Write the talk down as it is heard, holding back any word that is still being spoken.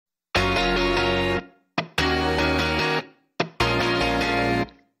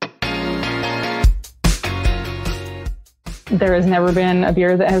there has never been a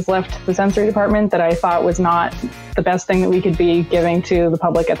beer that has left the sensory department that I thought was not the best thing that we could be giving to the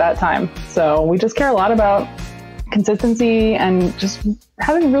public at that time. So we just care a lot about consistency and just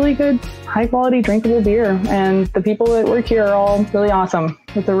having really good, high quality, drinkable beer. And the people that work here are all really awesome.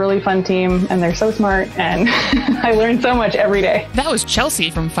 It's a really fun team and they're so smart, and I learn so much every day. That was Chelsea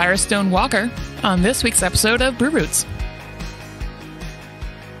from Firestone Walker on this week's episode of Brew Roots.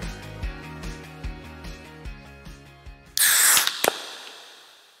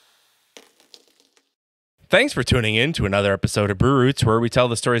 Thanks for tuning in to another episode of Brew Roots, where we tell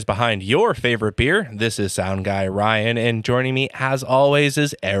the stories behind your favorite beer. This is Sound Guy Ryan, and joining me, as always,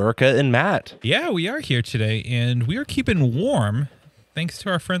 is Erica and Matt. Yeah, we are here today, and we are keeping warm thanks to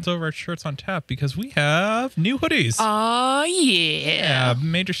our friends over at Shirts on Tap, because we have new hoodies. Oh, yeah.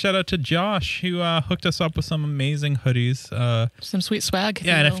 Major shout out to Josh, who hooked us up with some amazing hoodies. Some sweet swag.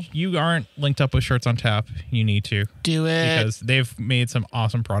 Yeah, and if you aren't linked up with Shirts on Tap, you need to. Do it. Because they've made some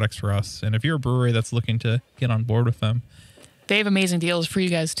awesome products for us. And if you're a brewery that's looking to get on board with them, they have amazing deals for you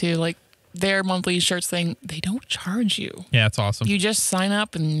guys, too. Like, their monthly shirts thing, they don't charge you. Yeah, it's awesome. You just sign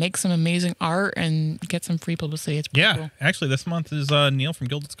up and make some amazing art and get some free publicity. It's pretty cool. Actually, this month is Neil from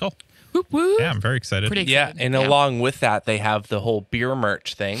Gilded Skull. Whoop, whoop. Yeah, I'm very excited. Pretty excited. Yeah, and along with that, they have the whole beer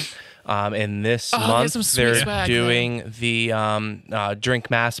merch thing. And this month, they're doing the Drink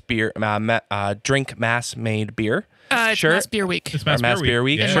Mass beer, Drink Mass made beer. Shirt. Mass Beer Week. It's Mass Beer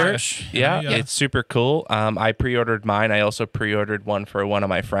Week shirt. Yeah, it's super cool. I pre-ordered mine. I also pre-ordered one for one of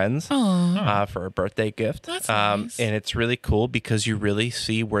my friends for a birthday gift. That's nice. And it's really cool because you really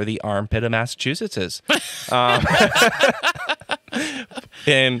see where the armpit of Massachusetts is.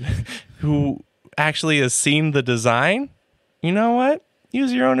 And who actually has seen the design, you know what?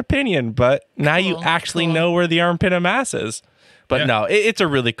 Use your own opinion. But now you actually know where the armpit of Mass is. But no, it's a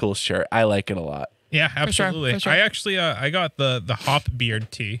really cool shirt. I like it a lot. Yeah, absolutely. For sure. I actually I got the hop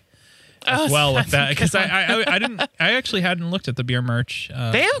beard tee as well with that, because I actually hadn't looked at the beer merch.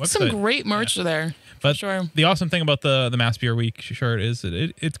 They have some great merch there. But sure. The awesome thing about the Mass Beer Week shirt is that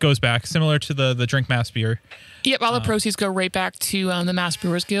it goes back similar to the Drink Mass Beer. Yep, all the proceeds go right back to the Mass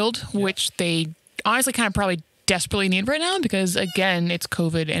Brewers Guild, which they honestly kind of probably desperately need right now, because again, it's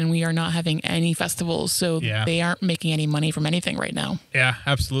COVID and we are not having any festivals, so they aren't making any money from anything right now. Yeah,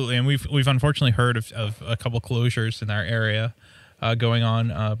 absolutely. And we've unfortunately heard of a couple closures in our area going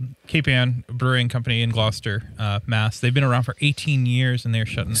on. Cape Ann Brewing Company in Gloucester, Mass. They've been around for 18 years and they're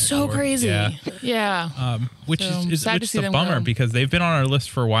shutting. So crazy. Yeah. Which is a bummer, go. because they've been on our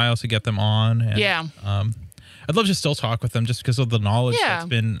list for a while to get them on. And, I'd love to still talk with them just because of the knowledge that's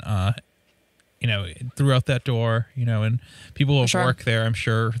been throughout that door, and people who work there, I'm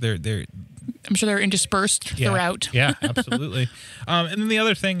sure they're interspersed throughout. Yeah, absolutely. And then the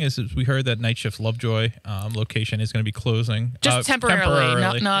other thing is we heard that Night Shift Lovejoy location is going to be closing. Just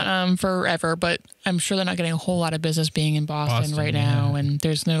temporarily. Not forever, but I'm sure they're not getting a whole lot of business being in Boston right now, and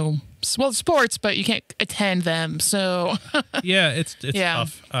there's no sports, but you can't attend them. So it's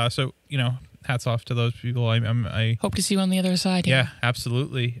tough. So hats off to those people. I hope to see you on the other side. Yeah,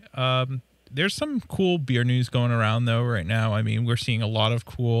 absolutely. There's some cool beer news going around, though, right now. I mean, we're seeing a lot of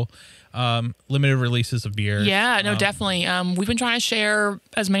cool limited releases of beer. Yeah, no, definitely. We've been trying to share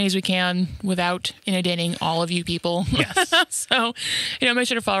as many as we can without inundating all of you people. Yes. So, make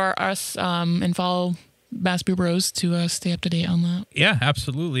sure to follow us and follow Mass Brew Bros to stay up to date on that. Yeah,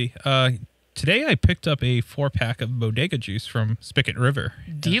 absolutely. Today I picked up a 4-pack of Bodega Juice from Spigot River.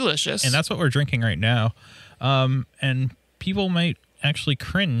 Delicious. And that's what we're drinking right now. And people might actually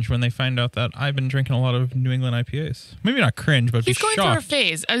cringe when they find out that I've been drinking a lot of New England IPAs. Maybe not cringe, but he's going shocked. through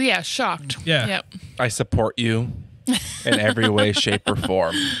a phase. Shocked. Yeah. Yep. I support you in every way, shape, or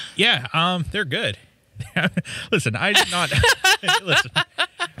form. Yeah, they're good. Listen, I did not. Listen,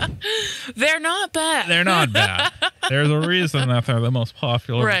 they're not bad. They're not bad. There's a reason that they're the most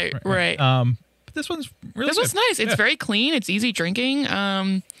popular. Right. But this one's really. This one's nice. It's very clean. It's easy drinking.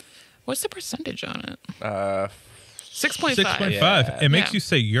 What's the percentage on it? 6.5. 6.5. It makes you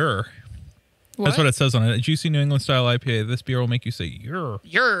say "yer." That's what it says on it. A juicy New England style IPA. This beer will make you say "yer."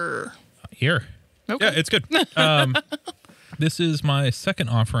 Yer. Here. Okay. Yeah, it's good. This is my second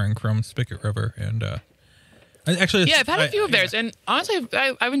offering from Spigot River, and actually, I've had a few of theirs, and honestly,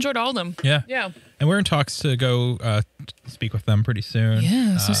 I've enjoyed all of them. Yeah. And we're in talks to go speak with them pretty soon.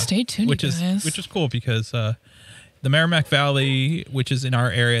 Yeah, so stay tuned, which is cool, because the Merrimack Valley, which is in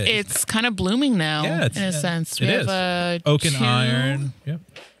our area, it's kind of blooming now. Yeah, in a sense. We have Oak and Iron. Yep.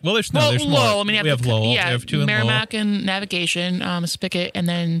 Well, there's more. Lowell. I mean, we have Lowell. Yeah, we have 2 in Merrimack and Navigation, Spigot, and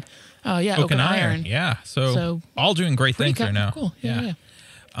then Oak and Iron. Yeah, so all doing great things right now. Cool. Yeah.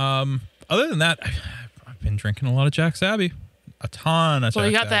 Other than that, I've been drinking a lot of Jack's Abbey. a ton of. Well,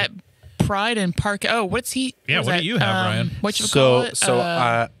 you got that Pride and Park. Oh, what's he? Yeah, what do you have, Ryan? What you call it?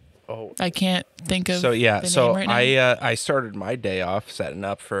 Oh, I can't think of. So yeah, the so name right now. I started my day off setting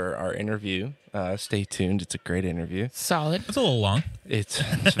up for our interview. Stay tuned; it's a great interview. Solid. It's a little long. It's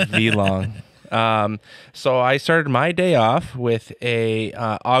V long. So I started my day off with a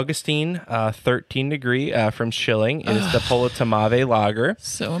Augustine 13 degree from Schilling. It is the Politamave Lager.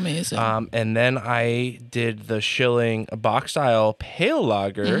 So amazing. And then I did the Schilling box style pale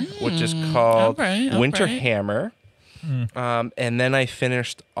lager, which is called Winter Hammer. And then I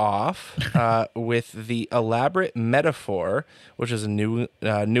finished off with the Elaborate Metaphor, which is a New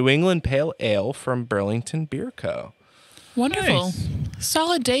England Pale Ale from Burlington Beer Co. Wonderful. Nice.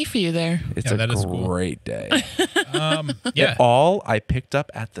 Solid day for you there. It's a great day. Yeah. All I picked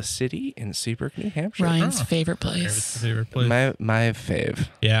up at the city in Seabrook, New Hampshire. Ryan's favorite place. Favorite place. My fave.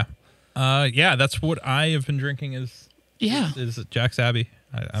 Yeah. Yeah, that's what I have been drinking is Jack's Abbey.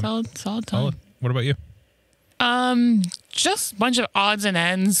 Solid time. What about you? Just a bunch of odds and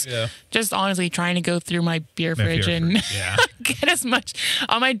ends. Yeah. Just honestly trying to go through my beer fridge and get as much.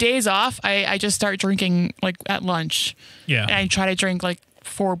 On my days off, I just start drinking like at lunch. Yeah. And I try to drink like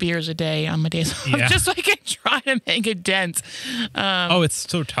 4 beers a day on my days off just so I can try to make a dent. It's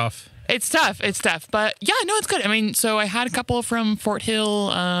so tough. It's tough. But yeah, no, it's good. I mean, so I had a couple from Fort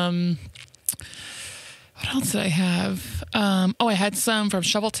Hill. What else did I have? I had some from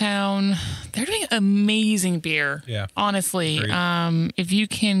Shoveltown. They're doing amazing beer. Yeah. Honestly. If you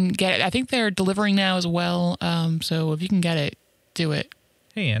can get it, I think they're delivering now as well. So if you can get it, do it.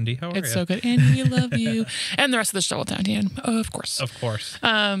 Hey, Andy, how are you? It's so good. Andy, I love you. And the rest of the Shoveltown team. Oh, of course. Of course.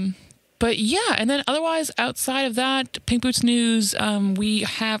 But yeah, and then otherwise, outside of that, Pink Boots News, we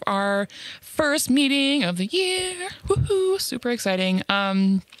have our first meeting of the year. Woohoo! Super exciting.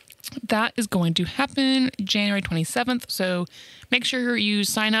 That is going to happen January 27th. So make sure you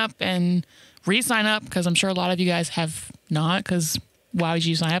sign up and re-sign up because I'm sure a lot of you guys have not because why would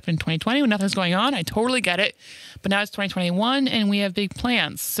you sign up in 2020 when nothing's going on? I totally get it. But now it's 2021 and we have big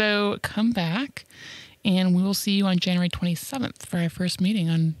plans. So come back and we will see you on January 27th for our first meeting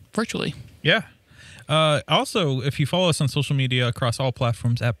on virtually. Yeah. Also, if you follow us on social media across all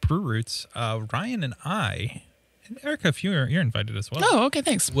platforms at Brew Roots, Ryan and I... Erica, if you're invited as well. Oh, okay,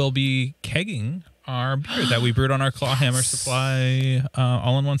 thanks. We'll be kegging our beer that we brewed on our Clawhammer Supply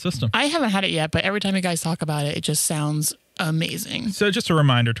all-in-one system. I haven't had it yet, but every time you guys talk about it, it just sounds amazing. So just a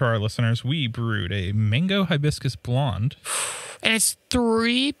reminder to our listeners, we brewed a Mango Hibiscus Blonde. And it's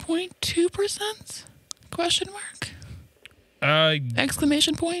 3.2%? Question mark?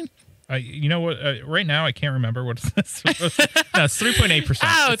 Exclamation point? You know what? Right now, I can't remember what it's. No, it's 3.8%.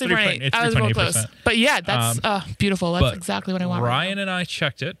 Oh, 3.8. I was real close. But yeah, that's beautiful. That's exactly what I want. Ryan and I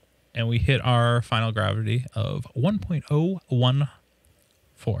checked it, and we hit our final gravity of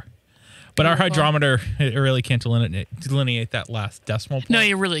 1.014. But our hydrometer, it really can't delineate that last decimal point. No,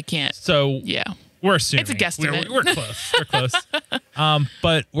 you really can't. So yeah, we're assuming. It's a guesstimate. We're close. We're close.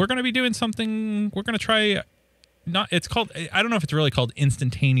 But we're going to be doing something. We're going to try... it's called, I don't know if it's really called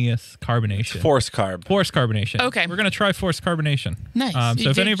instantaneous carbonation. Forced carbonation. Okay. We're going to try forced carbonation. Nice.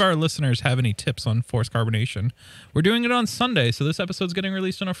 So if any of our listeners have any tips on forced carbonation, we're doing it on Sunday. So this episode's getting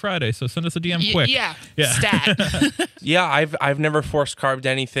released on a Friday. So send us a DM quick. Yeah. Stat. Yeah. I've never forced carbed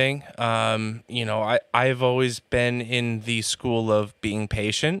anything. I've always been in the school of being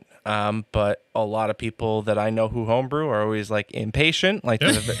patient. But a lot of people that I know who homebrew are always like impatient, like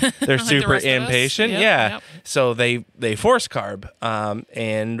they're super impatient. Yep. So they force carb,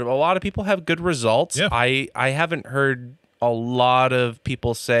 and a lot of people have good results. Yep. I haven't heard a lot of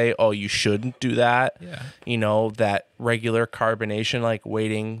people say, "Oh, you shouldn't do that." Yeah. That regular carbonation, like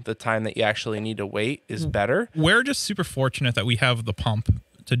waiting the time that you actually need to wait, is better. We're just super fortunate that we have the pump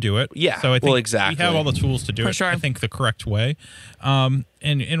to do it. Yeah. So I think exactly. we have all the tools to do it. Sure. I think the correct way. And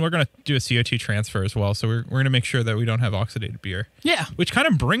we're going to do a CO2 transfer as well. So we're going to make sure that we don't have oxidated beer. Yeah. Which kind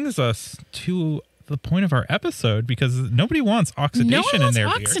of brings us to the point of our episode because nobody wants oxidation in their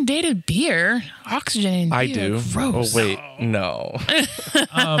beer. Oxidated beer. Oxygen in beer. I do. Gross. Oh wait, no.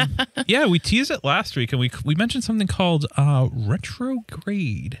 Yeah, we teased it last week and we mentioned something called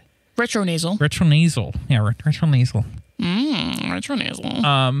retrograde. Retronasal. Retronasal. Yeah, retronasal.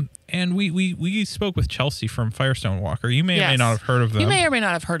 Retronasal. And we spoke with Chelsea from Firestone Walker. You may or may not have heard of them. You may or may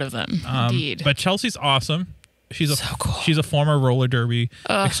not have heard of them. Indeed. But Chelsea's awesome. She's so cool. She's a former roller derby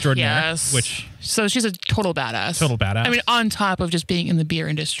extraordinaire. Yes. So she's a total badass. Total badass. I mean, on top of just being in the beer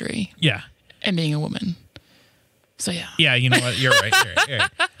industry. Yeah. And being a woman. So yeah. Yeah, you know what? You're right. You're right.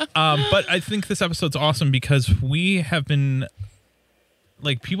 But I think this episode's awesome because we have been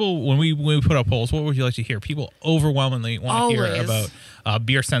like people, when we put up polls, what would you like to hear? People overwhelmingly want to hear about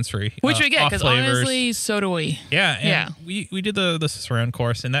beer sensory, which we get, because honestly, so do we. Yeah, and we did the surround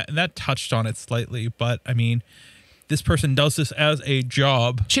course, and that touched on it slightly, but I mean, this person does this as a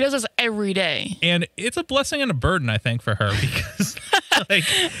job. She does this every day. And it's a blessing and a burden, I think, for her, because like,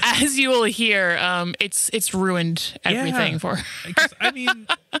 as you will hear, it's ruined everything for her. I mean,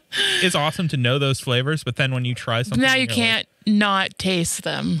 it's awesome to know those flavors, but then when you try something, now you can't not taste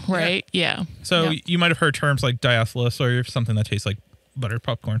them, right? Yeah. So you might have heard terms like diacetyl or something that tastes like buttered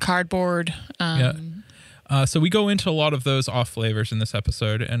popcorn. Cardboard. So we go into a lot of those off flavors in this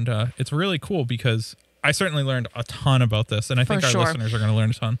episode, and it's really cool because I certainly learned a ton about this, and I think our listeners are going to learn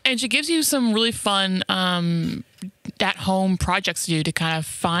a ton. And she gives you some really fun at-home projects to do to kind of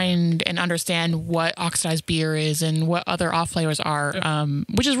find and understand what oxidized beer is and what other off flavors are,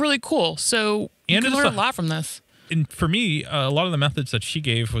 which is really cool. So you can learn a lot from this. And for me, a lot of the methods that she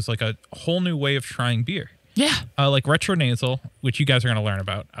gave was like a whole new way of trying beer. Yeah. Like retronasal, which you guys are going to learn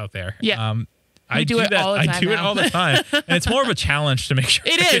about out there. Yeah. I do it all the time. And it's more of a challenge to make sure.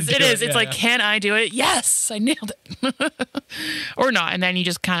 It is. It's like, can I do it? Yes, I nailed it. Or not. And then you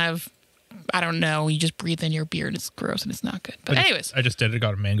just kind of, I don't know, you just breathe in your beer and it's gross and it's not good. But anyways. I just did it. It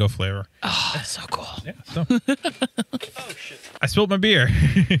got a mango flavor. Oh, that's so cool. Yeah. So. Oh, shit. I spilled my beer.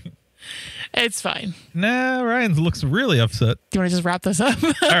 It's fine. Nah, Ryan looks really upset. Do you want to just wrap this up?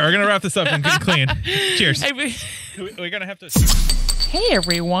 All right, we're going to wrap this up and get clean. Cheers. We're going to have to... Hey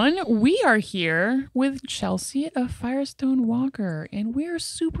everyone, we are here with Chelsea of Firestone Walker, and we're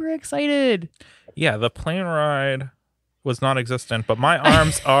super excited. Yeah, the plane ride was non-existent, but my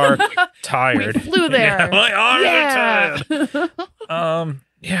arms are tired. We flew there. Yeah, my arms are tired.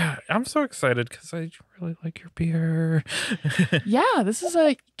 Yeah, I'm so excited because I really like your beer. Yeah, this is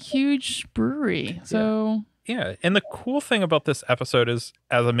a huge brewery. So yeah, and the cool thing about this episode is,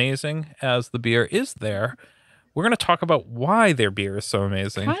 as amazing as the beer is there, we're going to talk about why their beer is so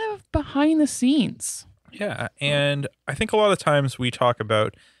amazing. Kind of behind the scenes. Yeah, and I think a lot of times we talk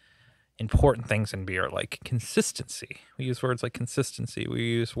about important things in beer, like consistency. We use words like consistency.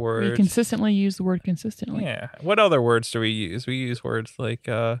 We consistently use the word consistently. Yeah. What other words do we use? We use words like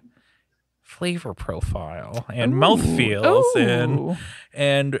flavor profile and mouthfeels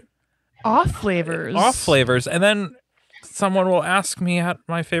and off flavors. Off flavors. And then someone will ask me at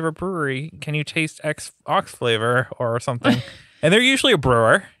my favorite brewery, can you taste X ox flavor or something? And they're usually a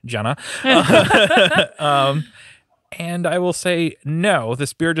brewer, Jenna. And I will say, no,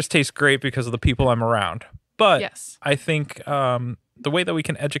 this beer just tastes great because of the people I'm around. But I think the way that we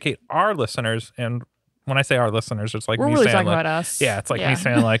can educate our listeners, and when I say our listeners, it's like we're me really saying talking like, about us. Yeah, it's like me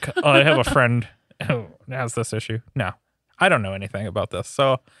saying like, oh, I have a friend who has this issue. No, I don't know anything about this.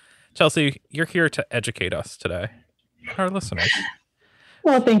 So, Chelsea, you're here to educate us today, our listeners.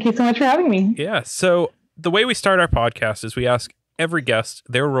 Well, thank you so much for having me. Yeah. So the way we start our podcast is we ask every guest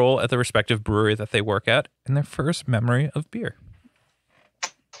their role at the respective brewery that they work at and their first memory of beer.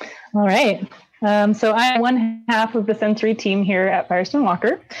 All right. So I am one half of the sensory team here at Firestone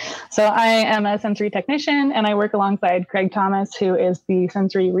Walker. So I am a sensory technician and I work alongside Craig Thomas, who is the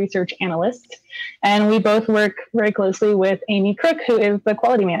sensory research analyst. And we both work very closely with Amy Crook, who is the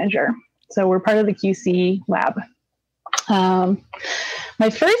quality manager. So we're part of the QC lab. My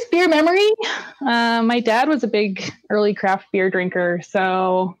first beer memory, my dad was a big early craft beer drinker.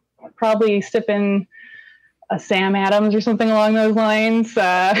 So probably sipping a Sam Adams or something along those lines,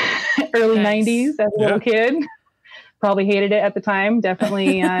 early 90s as a little kid. Probably hated it at the time.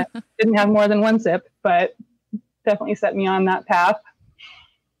 Definitely didn't have more than one sip, but definitely set me on that path.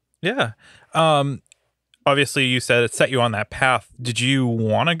 Yeah. Obviously, you said it set you on that path. Did you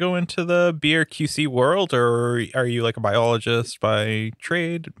want to go into the beer QC world, or are you like a biologist by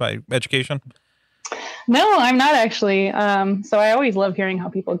trade, by education? No, I'm not actually. So I always love hearing how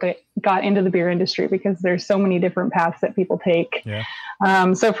people got into the beer industry because there's so many different paths that people take.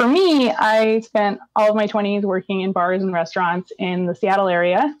 Yeah. So for me, I spent all of my 20s working in bars and restaurants in the Seattle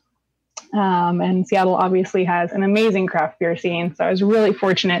area. And Seattle obviously has an amazing craft beer scene. So I was really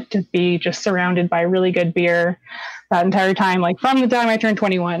fortunate to be just surrounded by really good beer that entire time, like from the time I turned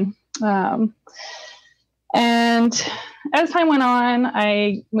 21. And as time went on,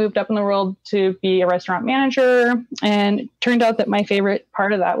 I moved up in the world to be a restaurant manager, and it turned out that my favorite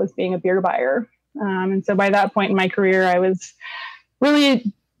part of that was being a beer buyer. And so by that point in my career, I was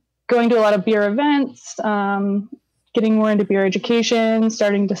really going to a lot of beer events, getting more into beer education,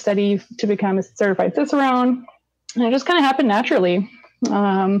 starting to study to become a certified Cicerone. And it just kind of happened naturally.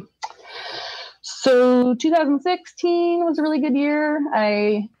 So 2016 was a really good year.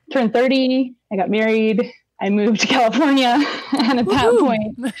 I turned 30, I got married, I moved to California. And at that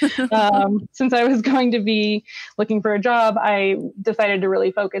point, since I was going to be looking for a job, I decided to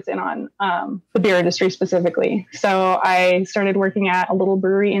really focus in on the beer industry specifically. So I started working at a little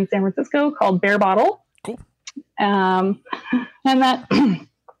brewery in San Francisco called Bare Bottle. Cool. And that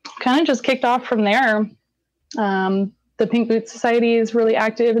kind of just kicked off from there. The Pink Boots Society is really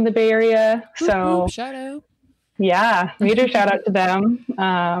active in the Bay Area. So shout out. Yeah, major shout out to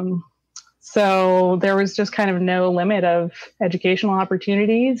them. So there was just kind of no limit of educational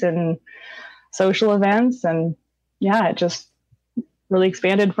opportunities and social events. And yeah, it just really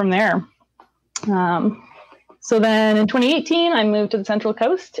expanded from there. So then in 2018, I moved to the Central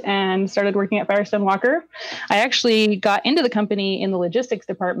Coast and started working at Firestone Walker. I actually got into the company in the logistics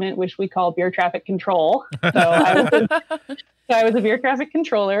department, which we call beer traffic control. So I was a beer traffic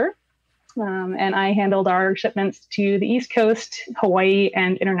controller. And I handled our shipments to the East Coast, Hawaii,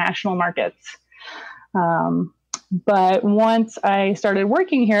 and international markets. But once I started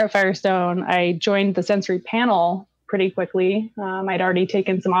working here at Firestone, I joined the sensory panel pretty quickly. I'd already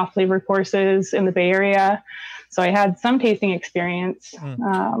taken some off-flavor courses in the Bay Area, so I had some tasting experience.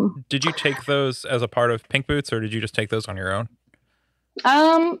 Did you take those as a part of Pink Boots, or did you just take those on your own?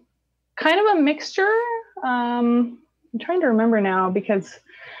 Kind of a mixture. I'm trying to remember now because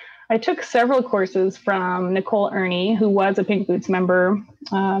I took several courses from Nicole Ernie, who was a Pink Boots member.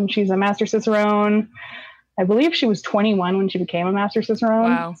 She's a Master Cicerone. I believe she was 21 when she became a Master Cicerone.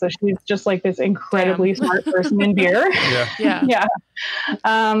 Wow. So she's just like this incredibly smart person in beer. Yeah.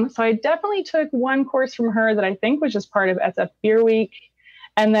 So I definitely took one course from her that I think was just part of SF Beer Week.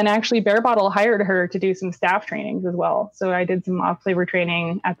 And then actually Bare Bottle hired her to do some staff trainings as well. So I did some off-flavor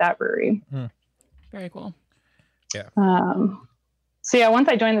training at that brewery. Very cool. Yeah. So yeah, once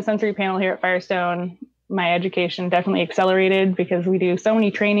I joined the sensory panel here at Firestone, my education definitely accelerated because we do so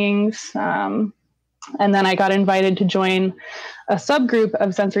many trainings. And then I got invited to join a subgroup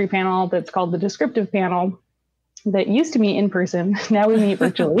of sensory panel that's called the descriptive panel that used to meet in person. Now we meet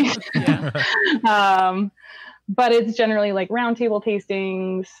virtually. But it's generally like roundtable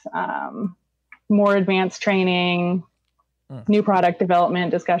tastings, more advanced training, new product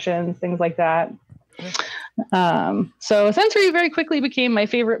development discussions, things like that. So sensory very quickly became my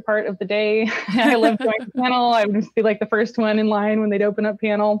favorite part of the day. I loved going to panel. I would just be like the first one in line when they'd open up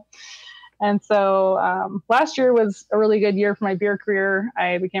panel. And so last year was a really good year for my beer career.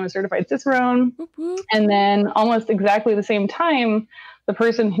 I became a certified Cicerone. And then almost exactly the same time, the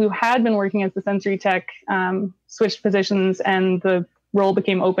person who had been working as the sensory tech switched positions and the role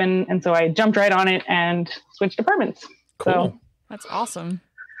became open. And so I jumped right on it and switched departments. Cool. So that's awesome.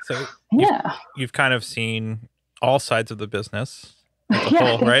 So you've kind of seen all sides of the business as a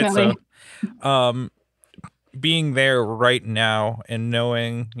whole, right? Definitely. So being there right now and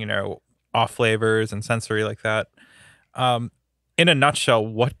knowing, off flavors and sensory like that, in a nutshell,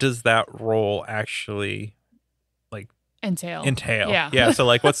 what does that role actually entail? Yeah. So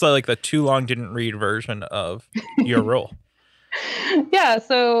what's the too long didn't read version of your role? Yeah.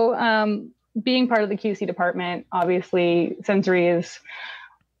 So being part of the QC department, obviously sensory is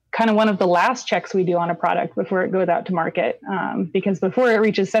kind of one of the last checks we do on a product before it goes out to market. Because before it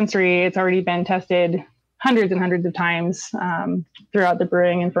reaches sensory, it's already been tested hundreds and hundreds of times throughout the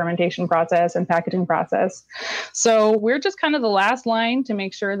brewing and fermentation process and packaging process. So we're just kind of the last line to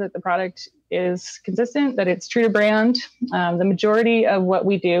make sure that the product is consistent, that it's true to brand. The majority of what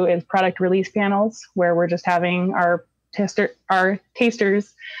we do is product release panels, where we're just having our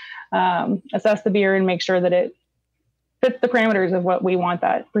tasters assess the beer and make sure that it fits the parameters of what we want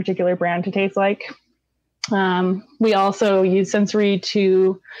that particular brand to taste like. We also use sensory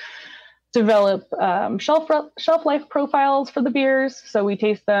to develop shelf life profiles for the beers. So we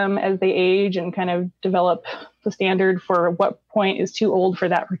taste them as they age and kind of develop the standard for what point is too old for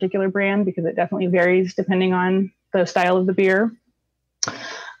that particular brand, because it definitely varies depending on the style of the beer.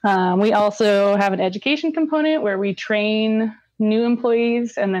 We also have an education component where we train new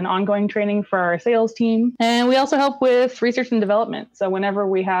employees and then ongoing training for our sales team. And we also help with research and development. So whenever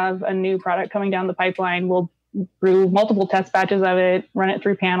we have a new product coming down the pipeline, we'll brew multiple test batches of it, run it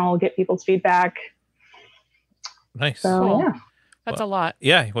through panel, get people's feedback. Nice. So, cool. Yeah. That's a lot.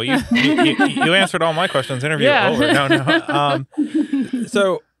 Yeah. Well, you answered all my questions. Interview over. No.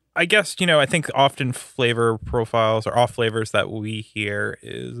 So I guess, I think often flavor profiles or off flavors that we hear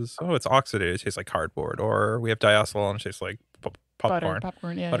is, it's oxidated, it tastes like cardboard, or we have diacetyl and it tastes like popcorn.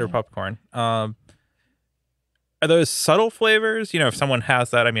 Butter popcorn. Are those subtle flavors? If someone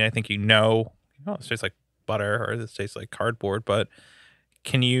has that, I think it tastes like butter or this tastes like cardboard, but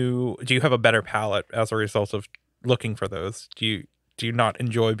do you have a better palate as a result of looking for those? Do do you not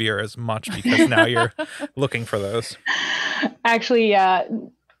enjoy beer as much because now you're looking for those? Actually, yeah.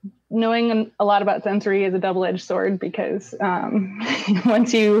 Knowing a lot about sensory is a double-edged sword because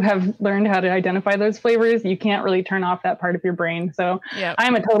once you have learned how to identify those flavors, you can't really turn off that part of your brain. So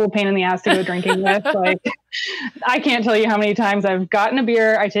I'm a total pain in the ass to go drinking with. Like, I can't tell you how many times I've gotten a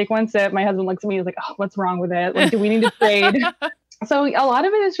beer, I take one sip, my husband looks at me, he's like, oh, what's wrong with it? Like, do we need to trade? So a lot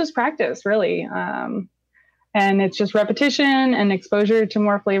of it is just practice, really. And it's just repetition and exposure to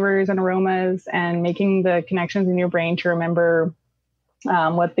more flavors and aromas and making the connections in your brain to remember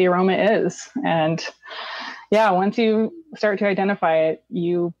what the aroma is. And yeah, once you start to identify it,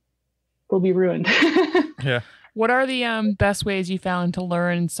 you will be ruined. Yeah. What are the best ways you found to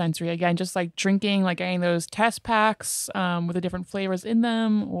learn sensory? Again, just like drinking, like getting those test packs with the different flavors in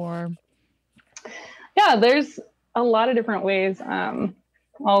them, or? Yeah, there's a lot of different ways.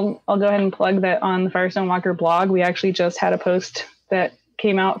 I'll go ahead and plug that on the Firestone Walker blog. We actually just had a post that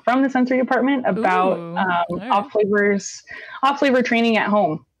came out from the sensory department about off flavor training at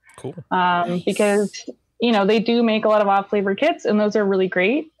home. Cool. Nice. Because, they do make a lot of off flavor kits and those are really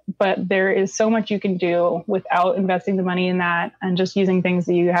great, but there is so much you can do without investing the money in that and just using things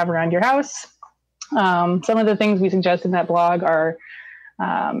that you have around your house. Some of the things we suggest in that blog are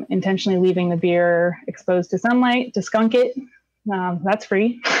intentionally leaving the beer exposed to sunlight to skunk it. That's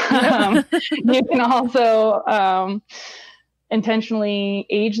free. You can also intentionally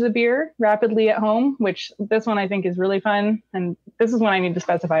age the beer rapidly at home, which this one I think is really fun. And this is one I need to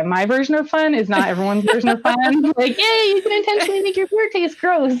specify. My version of fun is not everyone's version of fun. Like, yay, you can intentionally make your beer taste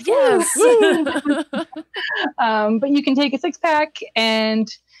gross. Yes. But you can take a 6-pack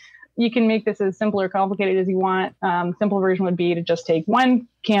and you can make this as simple or complicated as you want. Simple version would be to just take one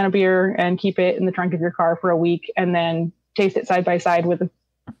can of beer and keep it in the trunk of your car for a week and then taste it side by side with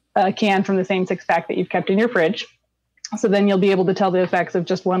a can from the same 6-pack that you've kept in your fridge. So then you'll be able to tell the effects of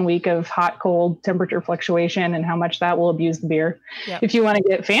just 1 week of hot, cold temperature fluctuation and how much that will abuse the beer. Yep. If you want to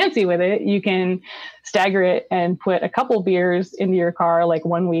get fancy with it, you can stagger it and put a couple beers into your car like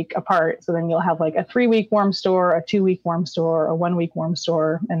 1 week apart. So then you'll have like a 3-week warm store, a 2-week warm store, a 1-week warm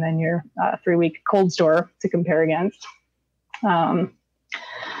store, and then your 3-week cold store to compare against.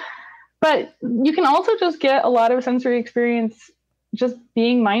 But you can also just get a lot of sensory experience just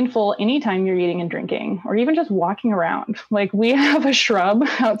being mindful anytime you're eating and drinking, or even just walking around. Like, we have a shrub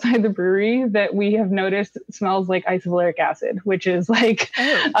outside the brewery that we have noticed smells like isovaleric acid, which is like,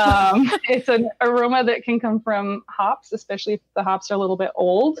 it's an aroma that can come from hops, especially if the hops are a little bit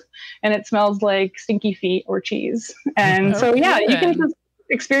old, and it smells like stinky feet or cheese. And you can just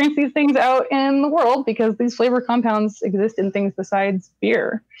experience these things out in the world because these flavor compounds exist in things besides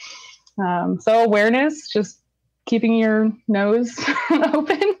beer. So awareness, just keeping your nose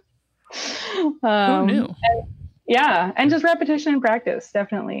open. Who knew? And just repetition and practice,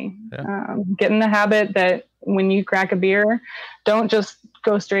 definitely. Yeah. Get in the habit that when you crack a beer, don't just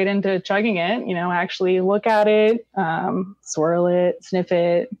go straight into chugging it, actually look at it, swirl it, sniff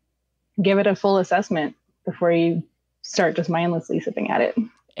it, give it a full assessment before you start just mindlessly sipping at it.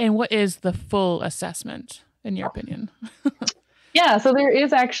 And what is the full assessment, in your opinion? Yeah, so there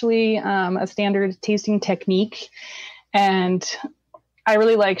is actually a standard tasting technique, and I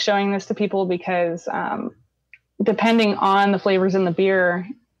really like showing this to people because depending on the flavors in the beer,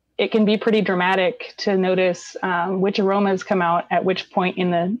 it can be pretty dramatic to notice which aromas come out at which point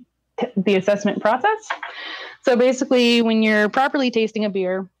in the assessment process. So basically, when you're properly tasting a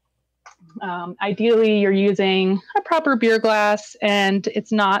beer, ideally you're using a proper beer glass and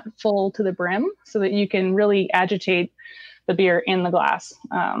it's not full to the brim so that you can really agitate the beer in the glass.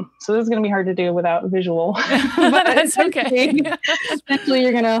 So this is going to be hard to do without visual. But that's okay. Essentially,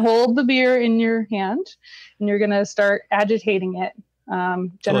 you're going to hold the beer in your hand and you're going to start agitating it.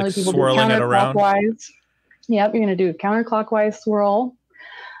 Generally, like people do counterclockwise. Yep, you're going to do a counterclockwise swirl.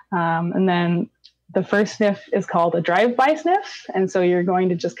 And then the first sniff is called a drive-by sniff. And so you're going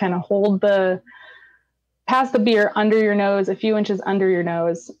to just kind of pass the beer under your nose, a few inches under your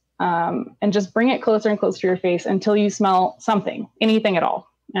nose, and just bring it closer and closer to your face until you smell something, anything at all.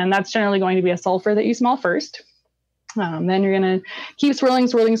 And that's generally going to be a sulfur that you smell first. Then you're going to keep swirling.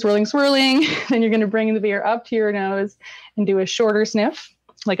 Then you're going to bring the beer up to your nose and do a shorter sniff,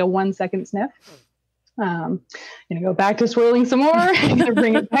 like a 1-second sniff. You're going to go back to swirling some more. You're going to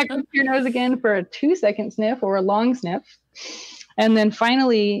bring it back up to your nose again for a 2-second sniff or a long sniff. And then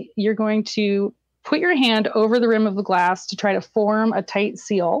finally, you're going to put your hand over the rim of the glass to try to form a tight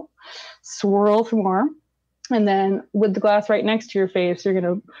seal, swirl some more. And then with the glass right next to your face, you're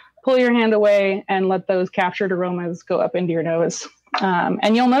going to pull your hand away and let those captured aromas go up into your nose.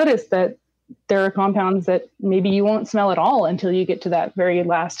 And you'll notice that there are compounds that maybe you won't smell at all until you get to that very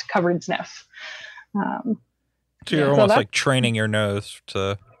last covered sniff. So you're almost like training your nose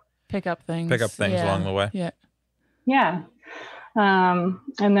to pick up things along the way. Yeah. And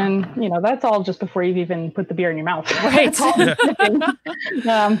then, that's all just before you've even put the beer in your mouth. Right.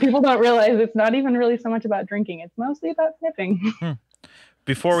 People don't realize it's not even really so much about drinking. It's mostly about sniffing.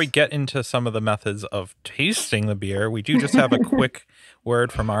 Before we get into some of the methods of tasting the beer, we do just have a quick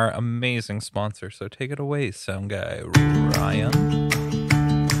word from our amazing sponsor. So take it away, sound guy Ryan.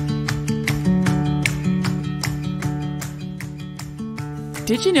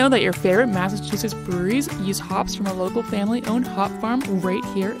 Did you know that your favorite Massachusetts breweries use hops from a local family-owned hop farm right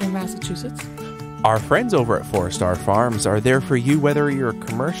here in Massachusetts? Our friends over at 4 Star Farms are there for you whether you're a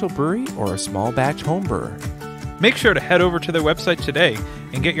commercial brewery or a small batch home brewer. Make sure to head over to their website today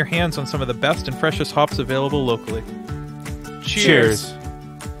and get your hands on some of the best and freshest hops available locally. Cheers.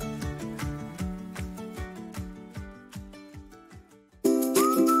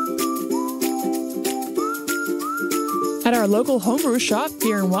 At our local homebrew shop,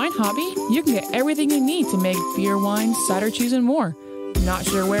 Beer and Wine Hobby, you can get everything you need to make beer, wine, cider, cheese, and more. Not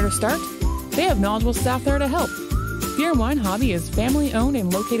sure where to start? They have knowledgeable staff there to help. Beer and Wine Hobby is family-owned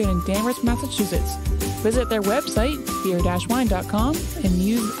and located in Danvers, Massachusetts. Visit their website, beer-wine.com, and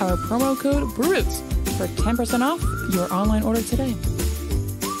use our promo code BREWROOTS for 10% off your online order today.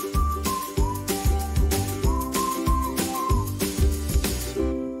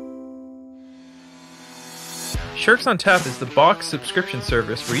 Shirts on Tap is the box subscription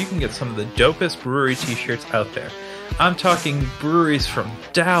service where you can get some of the dopest brewery t-shirts out there. I'm talking breweries from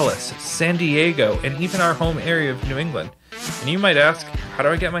Dallas, San Diego, and even our home area of New England. And you might ask, how do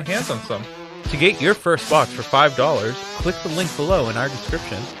I get my hands on some? To get your first box for $5, click the link below in our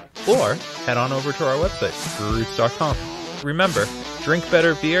description, or head on over to our website, breweroots.com. Remember, drink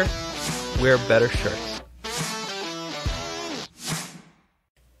better beer, wear better shirts.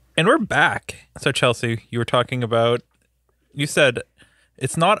 And we're back. So Chelsea, you were talking about, you said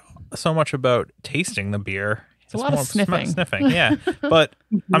it's not so much about tasting the beer. It's a lot of sniffing. Sniffing, yeah. But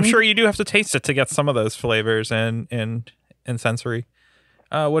I'm sure you do have to taste it to get some of those flavors and sensory.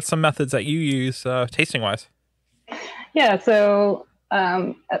 What's some methods that you use tasting-wise? Yeah, so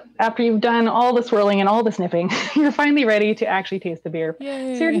after you've done all the swirling and all the sniffing, you're finally ready to actually taste the beer.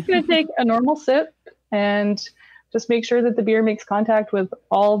 Yay. So you're just going to take a normal sip and just make sure that the beer makes contact with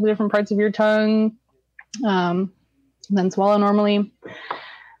all the different parts of your tongue. Then swallow normally.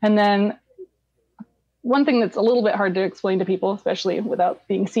 And then one thing that's a little bit hard to explain to people, especially without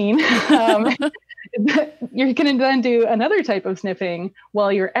being seen, you're going to then do another type of sniffing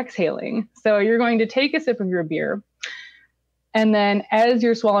while you're exhaling. So you're going to take a sip of your beer, and then as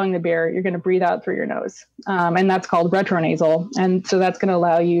you're swallowing the beer, you're going to breathe out through your nose. And that's called retronasal. And so that's going to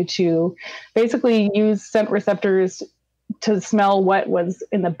allow you to basically use scent receptors to smell what was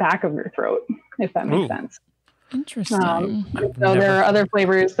in the back of your throat, if that makes sense. Interesting. So there are other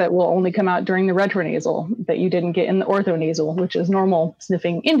flavors that will only come out during the retronasal that you didn't get in the orthonasal, which is normal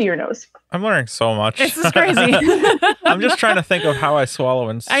sniffing into your nose. I'm learning so much. This is crazy. I'm just trying to think of how I swallow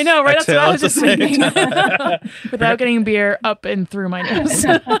and I know, right? That's what I was just thinking. thinking. Without getting beer up and through my nose.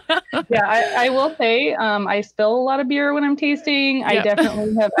 Yeah, I will say I spill a lot of beer when I'm tasting. Yep. I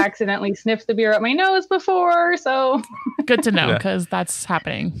definitely have accidentally sniffed the beer up my nose before. So good to know, because that's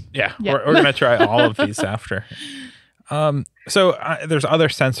happening. Yeah, we're going to try all of these after. So there's other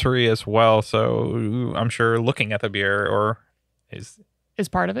sensory as well. So I'm sure looking at the beer is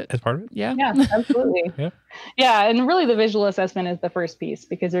part of it. Is part of it? Yeah. Yeah, absolutely. Yeah. And really the visual assessment is the first piece,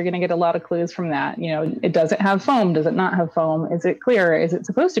 because you're going to get a lot of clues from that. You know, it does it have foam? Does it not have foam? Is it clear? Is it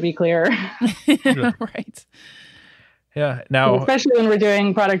supposed to be clear? Right. Yeah. Now, especially when we're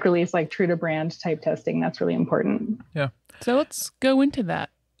doing product release, like true to brand type testing, that's really important. Yeah. So let's go into that.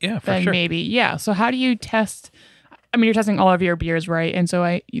 Yeah, for sure. Maybe. Yeah. So how do you test? I mean, you're testing all of your beers, right? And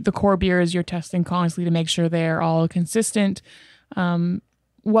so the core beers you're testing constantly to make sure they're all consistent.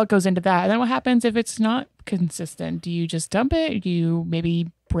 What goes into that? And then what happens if it's not consistent? Do you just dump it? Do you maybe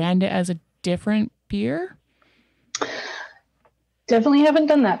brand it as a different beer? Definitely haven't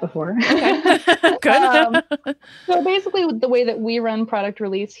done that before. Okay. Good. So basically the way that we run product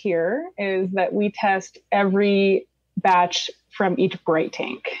release here is that we test every batch from each bright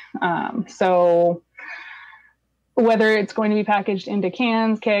tank. So whether it's going to be packaged into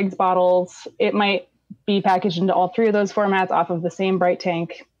cans, kegs, bottles, it might be packaged into all three of those formats off of the same bright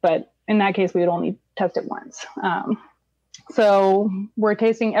tank. But in that case, we would only test it once. So we're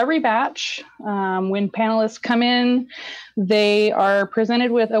tasting every batch. When panelists come in, they are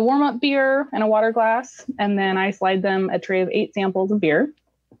presented with a warm-up beer and a water glass. And then I slide them a tray of 8 samples of beer.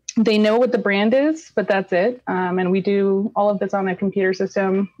 They know what the brand is, but that's it. And we do all of this on a computer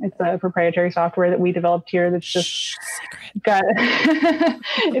system. It's a proprietary software that we developed here. That's just got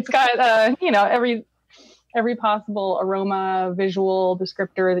it's got every possible aroma, visual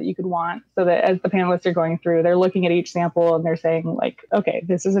descriptor that you could want, so that as the panelists are going through, they're looking at each sample and they're saying like, okay,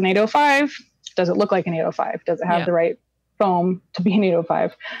 this is an 805. Does it look like an 805? Does it have the right foam to be an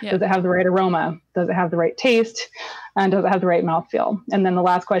 805? Does it have the right aroma? Does it have the right taste? And does it have the right mouthfeel? And then the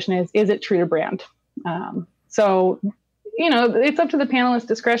last question is it true to brand? So, it's up to the panelist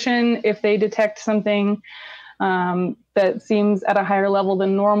discretion. If they detect something that seems at a higher level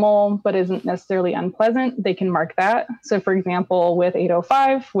than normal, but isn't necessarily unpleasant, they can mark that. So for example, with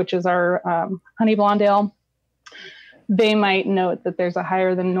 805, which is our honey blonde ale, they might note that there's a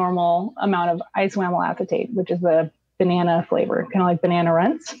higher than normal amount of isoamyl acetate, which is the banana flavor, kind of like banana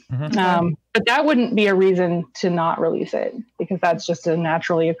runts. Mm-hmm. But that wouldn't be a reason to not release it, because that's just a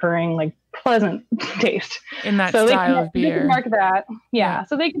naturally occurring, like, pleasant taste in that style of beer. They can mark that. Yeah.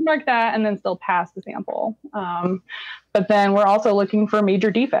 So they can mark that and then still pass the sample. But then we're also looking for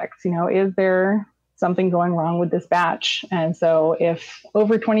major defects. Is there something going wrong with this batch? And so if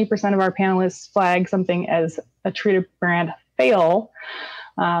over 20% of our panelists flag something as a true to brand fail,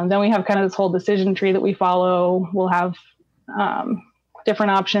 then we have kind of this whole decision tree that we follow. We'll have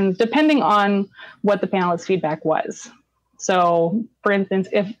different options depending on what the panelist feedback was. So for instance,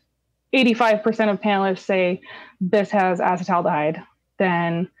 if 85% of panelists say this has acetaldehyde,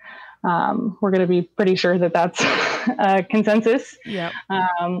 then we're going to be pretty sure that that's a consensus. Yep.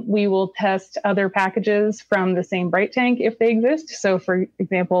 We will test other packages from the same bright tank if they exist. So for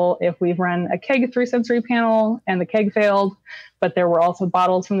example, if we've run a keg through sensory panel and the keg failed, but there were also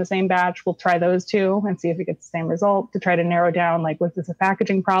bottles from the same batch, we'll try those too and see if it gets the same result, to try to narrow down, like, was this a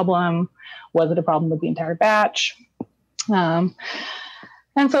packaging problem? Was it a problem with the entire batch?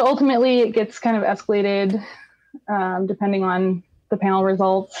 And so ultimately it gets kind of escalated depending on the panel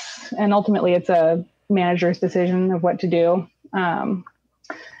results. And ultimately it's a manager's decision of what to do. In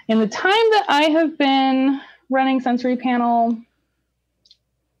the time that I have been running sensory panel,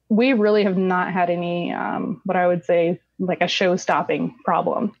 we really have not had any, what I would say, like a show-stopping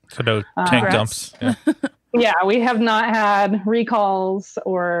problem. So no tank dumps. Yeah. Yeah, we have not had recalls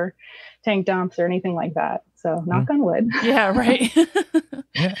or tank dumps or anything like that. So knock on wood. Yeah, right.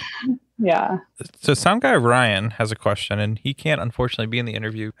 Yeah. So sound guy Ryan has a question, and he can't unfortunately be in the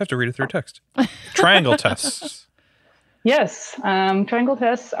interview. I have to read it through text. Triangle tests. Yes. Triangle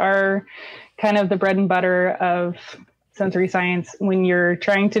tests are kind of the bread and butter of sensory science when you're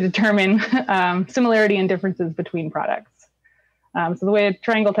trying to determine similarity and differences between products. So the way a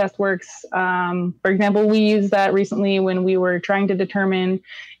triangle test works, for example, we used that recently when we were trying to determine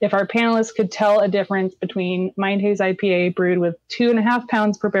if our panelists could tell a difference between Mind Haze IPA brewed with 2.5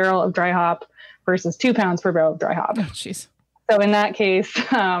 pounds per barrel of dry hop versus 2 pounds per barrel of dry hop. Oh, jeez. So in that case,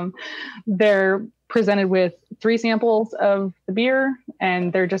 they're presented with 3 samples of the beer,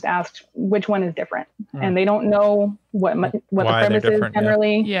 and they're just asked which one is different. And they don't know what the premise is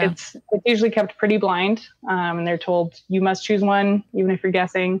generally. Yeah. It's usually kept pretty blind, and they're told you must choose one, even if you're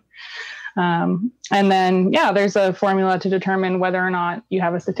guessing. And then, there's a formula to determine whether or not you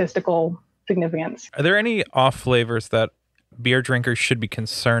have a statistical significance. Are there any off flavors that beer drinkers should be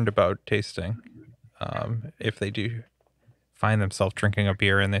concerned about tasting if they do find themselves drinking a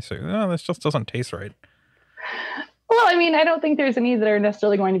beer and they say, "Oh, this just doesn't taste right"? Well, I mean, I don't think there's any that are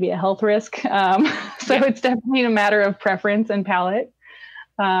necessarily going to be a health risk. It's definitely a matter of preference and palate.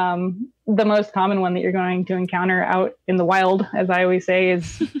 The most common one that you're going to encounter out in the wild, as I always say,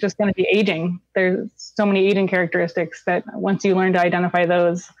 is just going to be aging. There's so many aging characteristics that once you learn to identify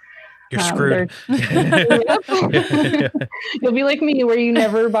those, you're screwed. You'll be like me, where you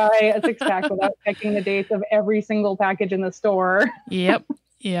never buy a 6-pack without checking the dates of every single package in the store. Yep.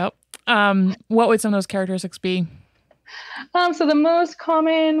 What would some of those characteristics be? So the most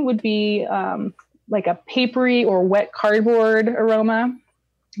common would be like a papery or wet cardboard aroma,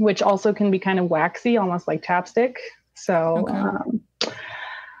 which also can be kind of waxy, almost like chapstick. So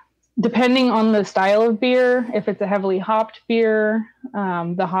depending on the style of beer, if it's a heavily hopped beer,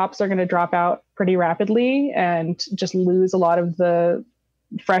 the hops are going to drop out pretty rapidly and just lose a lot of the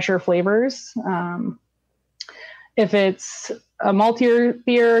fresher flavors. If it's a maltier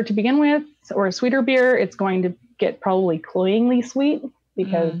beer to begin with, or a sweeter beer, it's going to get probably cloyingly sweet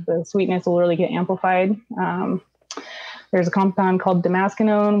because the sweetness will really get amplified. There's a compound called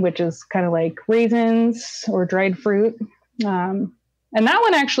damascenone, which is kind of like raisins or dried fruit. And that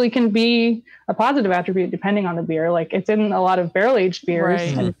one actually can be a positive attribute depending on the beer. Like, it's in a lot of barrel-aged beers,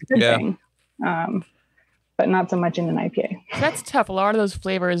 and it's a good thing. but not so much in an IPA. That's tough. A lot of those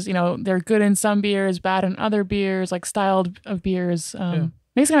flavors, they're good in some beers, bad in other beers, like styled of beers.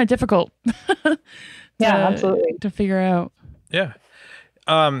 Makes it kind of difficult. Absolutely. To figure out. Yeah.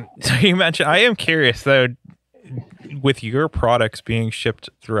 So you mentioned, I am curious though, with your products being shipped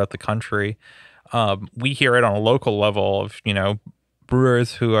throughout the country, we hear it on a local level of,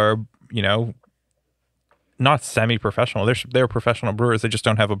 brewers who are, not semi-professional. They're professional brewers. They just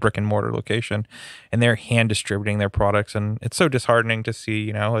don't have a brick and mortar location, and they're hand distributing their products. And it's so disheartening to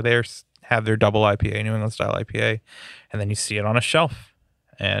see, they have their double IPA, New England style IPA, and then you see it on a shelf,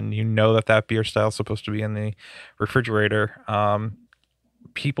 and that beer style is supposed to be in the refrigerator.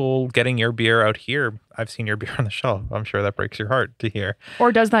 People getting your beer out here, I've seen your beer on the shelf. I'm sure that breaks your heart to hear.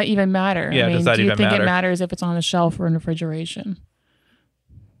 Or does that even matter? Yeah, does that do you even think matter? It matters if it's on the shelf or in refrigeration?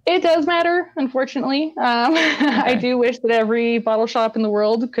 It does matter, unfortunately. Okay. I do wish that every bottle shop in the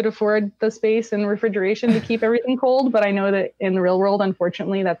world could afford the space and refrigeration to keep everything cold, but I know that in the real world,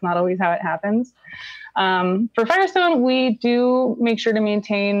 unfortunately, that's not always how it happens. For Firestone, we do make sure to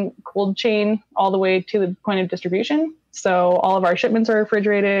maintain cold chain all the way to the point of distribution. So all of our shipments are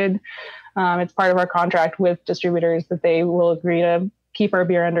refrigerated. It's part of our contract with distributors that they will agree to keep our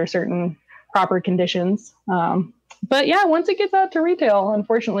beer under certain proper conditions. But yeah, once it gets out to retail,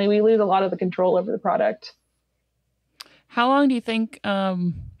 unfortunately, we lose a lot of the control over the product. How long do you think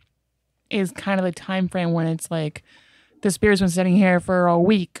is kind of the time frame when it's like this beer's been sitting here for a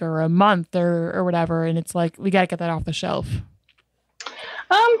week or a month or whatever, and it's like we got to get that off the shelf?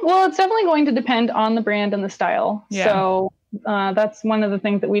 Well, it's definitely going to depend on the brand and the style. Yeah. So that's one of the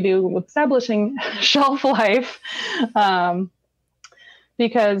things that we do with establishing shelf life,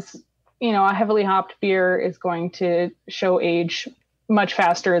 because a heavily hopped beer is going to show age much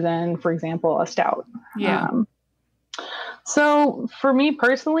faster than, for example, a stout. Yeah. So for me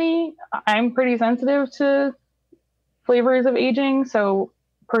personally, I'm pretty sensitive to flavors of aging. So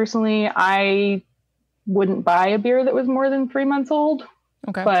personally, I wouldn't buy a beer that was more than 3 months old.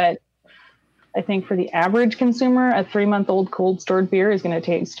 Okay. But I think for the average consumer, a 3-month-old cold stored beer is going to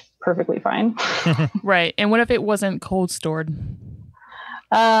taste perfectly fine. Right. And what if it wasn't cold stored?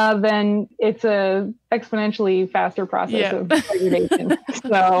 Then it's a exponentially faster process of degradation.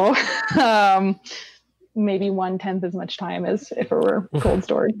 So maybe 1/10 as much time as if it were cold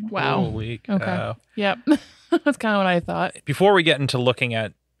stored. Wow. Holy cow. Okay. Yep. That's kind of what I thought. Before we get into looking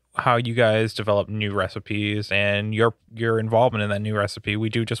at how you guys develop new recipes and your involvement in that new recipe, we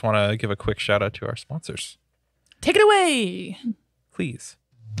do just want to give a quick shout out to our sponsors. Take it away. Please.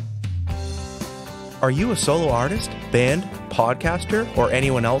 Are you a solo artist, band, podcaster, or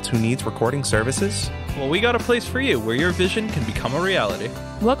anyone else who needs recording services? Well, we got a place for you where your vision can become a reality.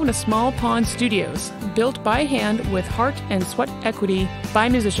 Welcome to Small Pond Studios, built by hand with heart and sweat equity by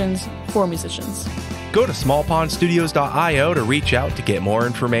musicians for musicians. Go to smallpondstudios.io to reach out to get more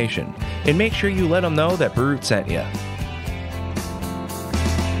information. And make sure you let them know that Brute sent you.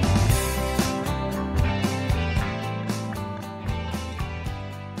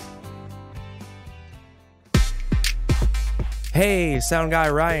 Hey, Sound Guy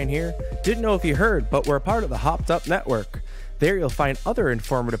Ryan here. Didn't know if you heard, but we're a part of the Hopped Up Network. There you'll find other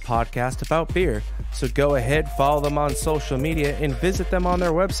informative podcasts about beer. So go ahead, follow them on social media, and visit them on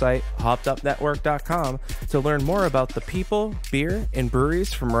their website, hoppedupnetwork.com, to learn more about the people, beer, and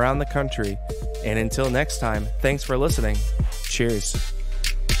breweries from around the country. And until next time, thanks for listening. Cheers.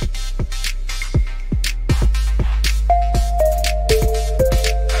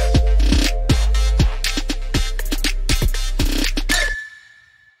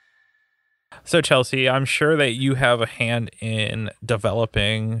 So Chelsea, I'm sure that you have a hand in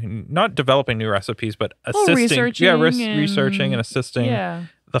not developing new recipes, but assisting, researching and assisting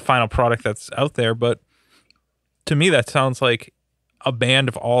the final product that's out there. But to me, that sounds like a band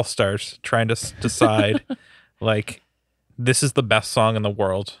of all-stars trying to decide, like, this is the best song in the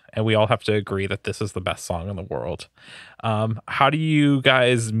world, and we all have to agree that this is the best song in the world. How do you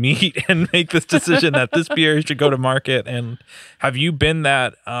guys meet and make this decision that this beer should go to market? And have you been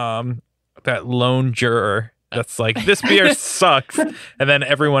that lone juror that's like, this beer sucks, and then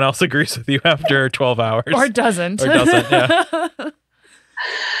everyone else agrees with you after 12 hours? Or doesn't. Yeah.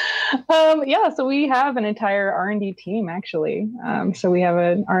 So we have an entire R&D team, actually. So we have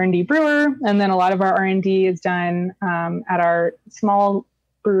an R&D brewer, and then a lot of our R&D is done at our small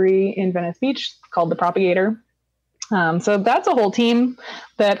brewery in Venice Beach called The Propagator. So that's a whole team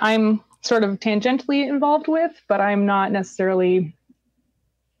that I'm sort of tangentially involved with, but I'm not necessarily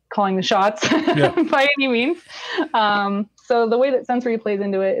calling the shots by any means. So the way that sensory plays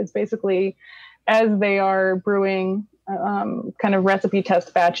into it is basically as they are brewing kind of recipe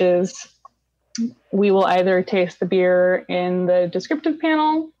test batches, we will either taste the beer in the descriptive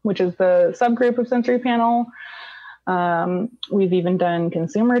panel, which is the subgroup of sensory panel. We've even done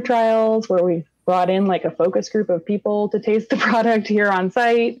consumer trials where we've brought in like a focus group of people to taste the product here on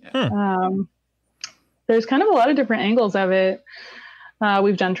site. There's kind of a lot of different angles of it.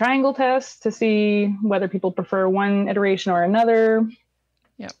 We've done triangle tests to see whether people prefer one iteration or another.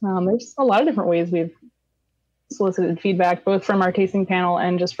 There's a lot of different ways we've solicited feedback, both from our tasting panel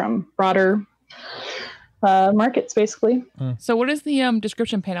and just from broader markets, basically. So what is the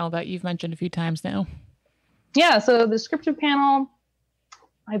description panel that you've mentioned a few times now? Yeah, so the descriptive panel,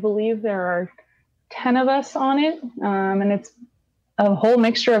 I believe there are 10 of us on it, and it's a whole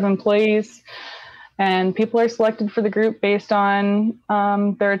mixture of employees, and people are selected for the group based on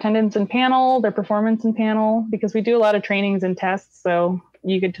their attendance in panel, their performance in panel, because we do a lot of trainings and tests, so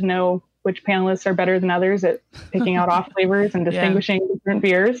you get to know which panelists are better than others at picking out off flavors and distinguishing different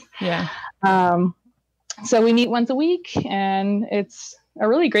beers. So we meet once a week, and it's a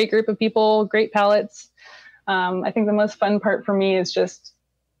really great group of people, great palates. I think the most fun part for me is just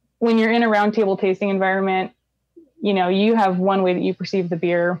when you're in a roundtable tasting environment, you know, you have one way that you perceive the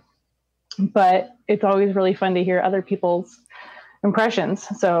beer, but it's always really fun to hear other people's impressions.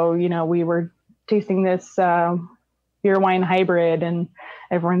 So, you know, we were tasting this beer wine hybrid, and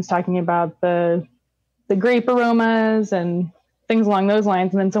everyone's talking about the grape aromas and things along those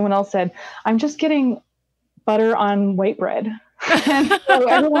lines. And then someone else said, I'm just getting butter on white bread. And so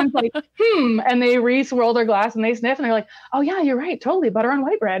everyone's like, and they re-swirl their glass and they sniff and they're like, oh yeah, you're right, totally, butter on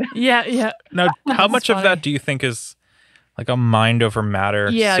white bread. Now, how much of that do you think is like a mind over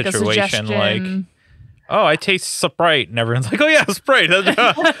matter situation? Like, oh, I taste Sprite, and everyone's like, oh yeah, Sprite,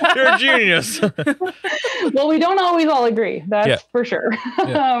 you're a genius. Well, we don't always all agree, that's for sure.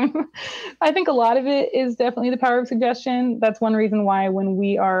 I think a lot of it is definitely the power of suggestion. That's one reason why when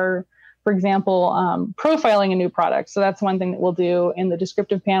we are, for example, profiling a new product. So that's one thing that we'll do in the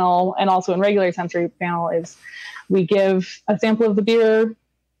descriptive panel and also in regular sensory panel is we give a sample of the beer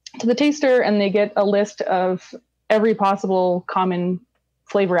to the taster and they get a list of every possible common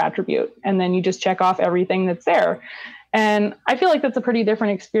flavor attribute. And then you just check off everything that's there. And I feel like that's a pretty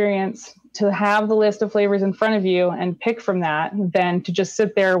different experience to have the list of flavors in front of you and pick from that than to just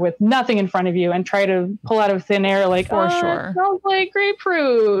sit there with nothing in front of you and try to pull out of thin air like, it smells like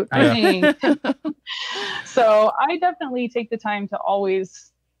grapefruit, I think. So I definitely take the time to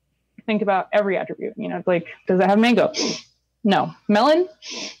always think about every attribute. You know, it's like, does it have mango? No. Melon?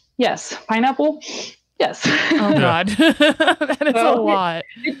 Yes. Pineapple? Yes. Oh God. That is a lot.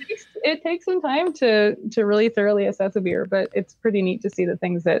 It takes some time to really thoroughly assess a beer, but it's pretty neat to see the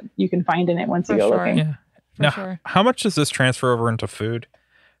things that you can find in it once you go looking. Yeah. Now, how much does this transfer over into food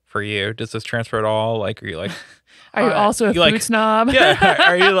for you? Does this transfer at all? Like, are you like, are you also a food snob? Yeah.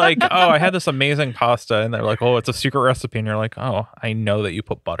 Are you like, oh, I had this amazing pasta, and they're like, oh, it's a secret recipe, and you're like, oh, I know that you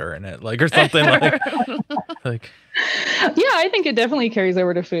put butter in it, like, or something like. Yeah, I think it definitely carries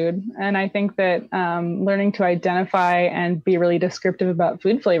over to food. And I think that learning to identify and be really descriptive about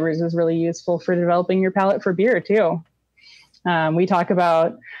food flavors is really useful for developing your palate for beer too. We talk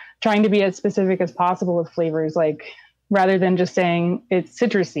about trying to be as specific as possible with flavors, like rather than just saying it's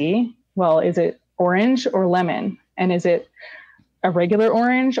citrusy, well, is it orange or lemon? And is it a regular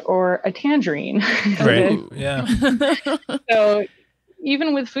orange or a tangerine? Right. Yeah. So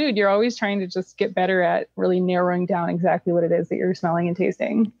even with food, you're always trying to just get better at really narrowing down exactly what it is that you're smelling and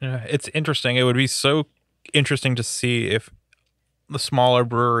tasting. Yeah, it's interesting. It would be so interesting to see if the smaller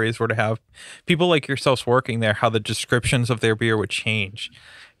breweries were to have people like yourselves working there, how the descriptions of their beer would change.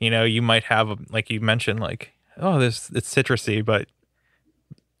 You know, you might have, like you mentioned, like, oh, it's citrusy, but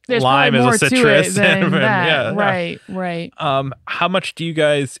there's lime is a citrus. Than that. Right. How much do you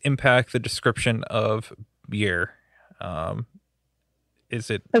guys impact the description of beer? Is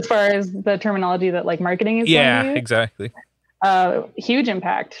it as far as the terminology that like marketing is? Yeah, exactly. Huge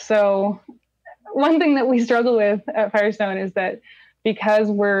impact. So one thing that we struggle with at Firestone is that because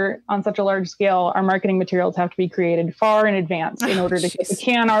we're on such a large scale, our marketing materials have to be created far in advance in order to get the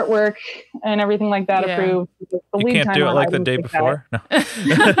can artwork and everything like that approved. You can't do it like the day before. No.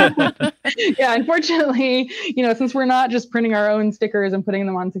 Yeah, unfortunately, you know, since we're not just printing our own stickers and putting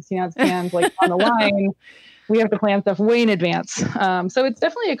them on 16-ounce cans like on the line, we have to plan stuff way in advance. So it's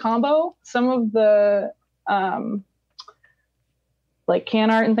definitely a combo. Some of the like can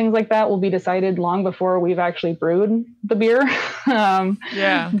art and things like that will be decided long before we've actually brewed the beer.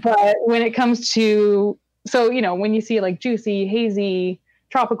 But when it comes to, so, you know, when you see like juicy, hazy,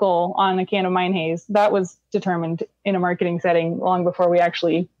 tropical on a can of Mine Haze. That was determined in a marketing setting long before we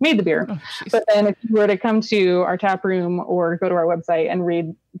actually made the beer. But then if you were to come to our tap room or go to our website and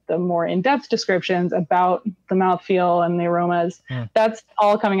read the more in-depth descriptions about the mouthfeel and the aromas, that's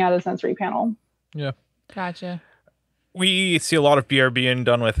all coming out of the sensory panel. Yeah. Gotcha. We see a lot of beer being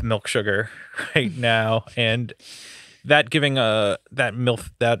done with milk sugar right now, and that giving that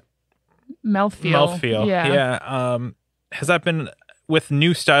mouthfeel. Yeah. Has that been with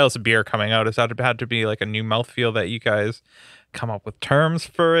new styles of beer coming out? Has that had to be like a new mouthfeel that you guys come up with terms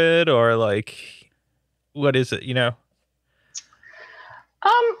for it, or like what is it?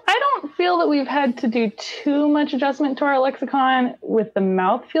 I don't feel that we've had to do too much adjustment to our lexicon with the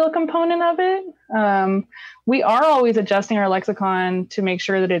mouthfeel component of it. We are always adjusting our lexicon to make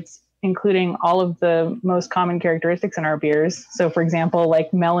sure that it's including all of the most common characteristics in our beers. So for example,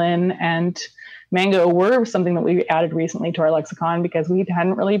 like melon and mango were something that we added recently to our lexicon because we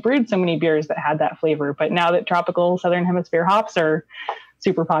hadn't really brewed so many beers that had that flavor. But now that tropical Southern Hemisphere hops are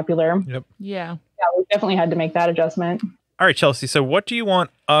super popular, yeah, we definitely had to make that adjustment. All right, Chelsea. So what do you want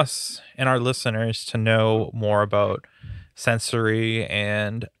us and our listeners to know more about sensory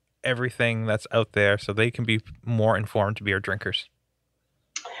and everything that's out there so they can be more informed beer drinkers?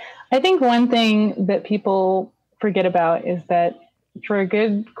 I think one thing that people forget about is that for a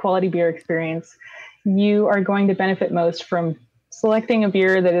good quality beer experience, you are going to benefit most from selecting a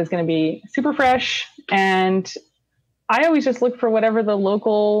beer that is going to be super fresh. And I always just look for whatever the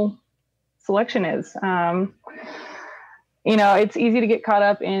local selection is. It's easy to get caught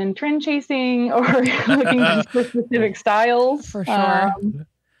up in trend chasing or looking for specific styles. For sure.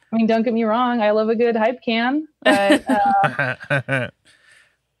 Don't get me wrong. I love a good hype can, but,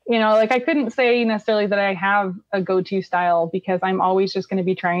 I couldn't say necessarily that I have a go-to style because I'm always just going to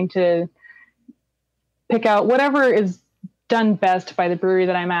be trying to pick out whatever is done best by the brewery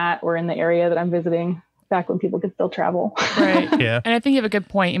that I'm at or in the area that I'm visiting. Back when people could still travel. Right. Yeah. And I think you have a good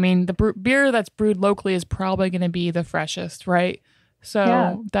point. The beer that's brewed locally is probably going to be the freshest, right?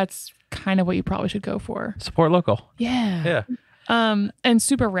 So that's kind of what you probably should go for. Support local. Yeah. Yeah. And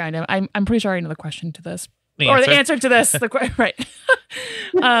super random. I'm pretty sure I know the question to this. The answer to this. Right.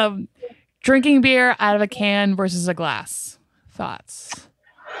 Drinking beer out of a can versus a glass. Thoughts?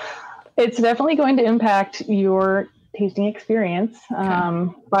 It's definitely going to impact your tasting experience.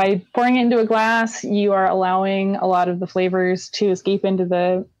 By pouring it into a glass, you are allowing a lot of the flavors to escape into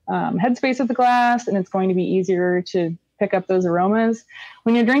the headspace of the glass, and it's going to be easier to pick up those aromas.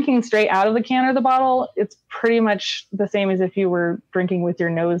 When you're drinking straight out of the can or the bottle, it's pretty much the same as if you were drinking with your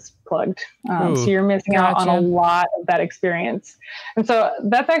nose plugged. So you're missing out on a lot of that experience. And so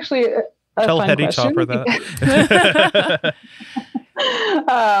that's actually a Tell fun Hetty question. Topper that.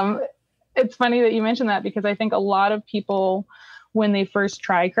 It's funny that you mentioned that because I think a lot of people, when they first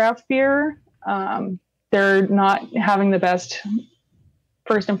try craft beer, they're not having the best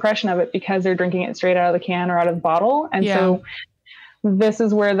first impression of it because they're drinking it straight out of the can or out of the bottle. And so this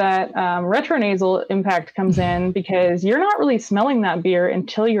is where that retronasal impact comes in because you're not really smelling that beer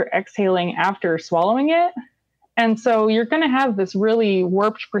until you're exhaling after swallowing it. And so you're going to have this really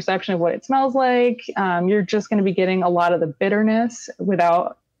warped perception of what it smells like. You're just going to be getting a lot of the bitterness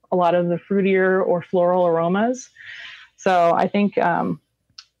without a lot of the fruitier or floral aromas. So I think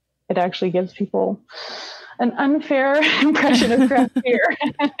it actually gives people an unfair impression of craft beer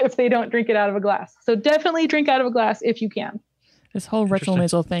if they don't drink it out of a glass. So definitely drink out of a glass if you can. This whole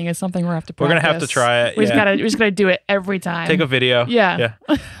retronasal thing is something we're going to have to practice. We're going to have to try it. We just got to do it every time. Take a video. Yeah.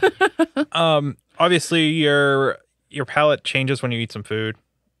 Obviously your palate changes when you eat some food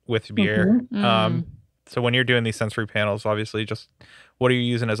with beer. So when you're doing these sensory panels, obviously just what are you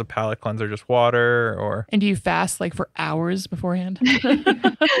using as a palate cleanser? Just water or? And do you fast like for hours beforehand?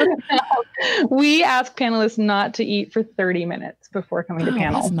 We ask panelists not to eat for 30 minutes before coming to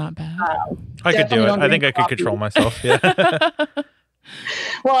panel. That's not bad. I could do it. I think I could control myself. Yeah.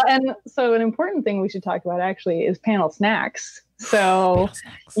 Well, and so an important thing we should talk about actually is panel snacks. So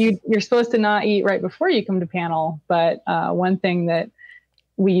you're supposed to not eat right before you come to panel. But one thing that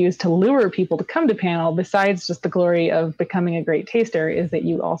we use to lure people to come to panel, besides just the glory of becoming a great taster, is that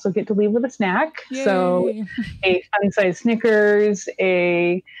you also get to leave with a snack. Yay. So a fun-sized Snickers,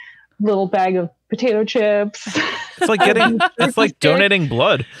 a little bag of potato chips. It's like donating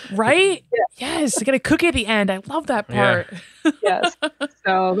blood. Right? Yeah. Yes. I got a cookie at the end. I love that part. Yeah. Yes.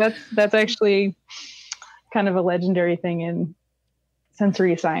 So that's actually kind of a legendary thing in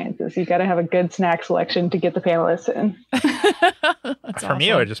sensory sciences. You got to have a good snack selection to get the panelists in. For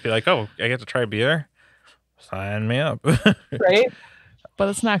me, I would just be like, oh, I get to try beer. Sign me up. Right. but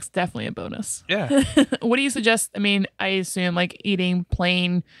the snack's definitely a bonus. Yeah. What do you suggest? I mean, I assume like eating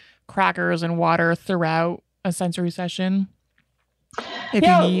plain crackers and water throughout a sensory session. We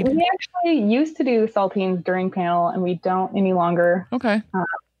actually used to do saltines during panel, and we don't any longer. Okay.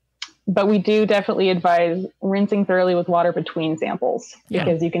 But we do definitely advise rinsing thoroughly with water between samples,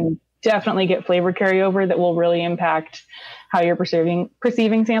 because you can definitely get flavor carryover that will really impact how you're perceiving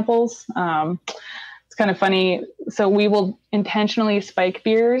samples. It's kind of funny. So we will intentionally spike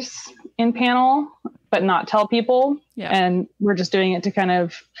beers in panel, but not tell people. Yeah. And we're just doing it to kind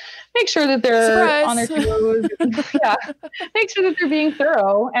of make sure that they're on their toes. Make sure that they're being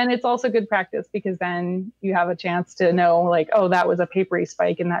thorough. And it's also good practice, because then you have a chance to know, like, oh, that was a papery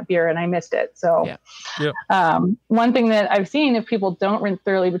spike in that beer and I missed it. So one thing that I've seen, if people don't rinse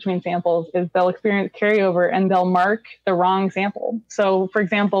thoroughly between samples, is they'll experience carryover and they'll mark the wrong sample. So for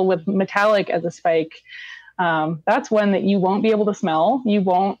example, with metallic as a spike, that's one that you won't be able to smell. You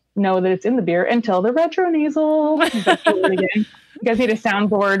won't know that it's in the beer until the retronasal. You guys need a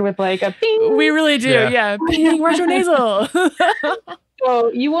soundboard with like a ping. We really do. Yeah. Ping, retronasal.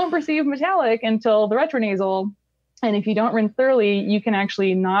 So you won't perceive metallic until the retronasal. And if you don't rinse thoroughly, you can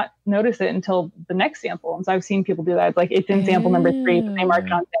actually not notice it until the next sample. And so I've seen people do that. It's like it's in sample number 3, but they marked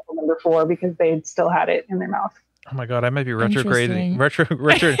it on sample number 4 because they still had it in their mouth. Oh my God, I might be retronasaling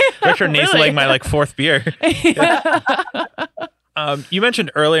my like 4th beer. You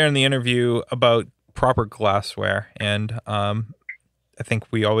mentioned earlier in the interview about proper glassware, and I think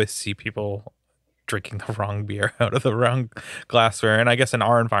we always see people drinking the wrong beer out of the wrong glassware. And I guess in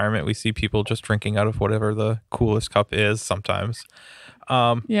our environment, we see people just drinking out of whatever the coolest cup is sometimes.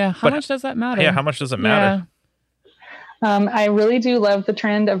 How much does that matter? Yeah, how much does it matter? I really do love the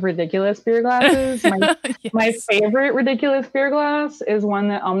trend of ridiculous beer glasses. My favorite ridiculous beer glass is one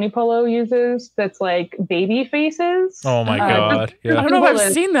that Omnipolo uses that's like baby faces. Oh my God. I don't know if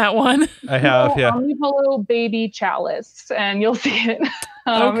I've seen that one. I have, Omnipolo baby chalice, and you'll see it.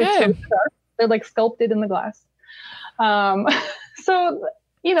 Okay. They're like sculpted in the glass. So,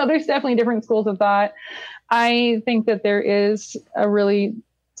 there's definitely different schools of thought. I think that there is a really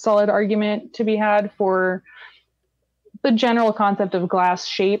solid argument to be had for the general concept of glass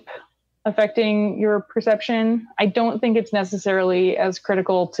shape affecting your perception. I don't think it's necessarily as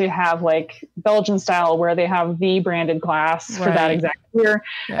critical to have like Belgian style where they have the branded glass for that exact beer.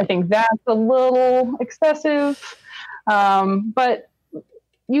 I think that's a little excessive, but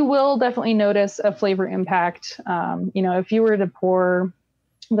you will definitely notice a flavor impact. If you were to pour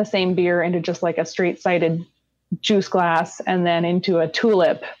the same beer into just like a straight-sided juice glass and then into a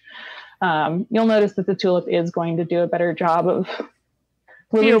tulip, you'll notice that the tulip is going to do a better job of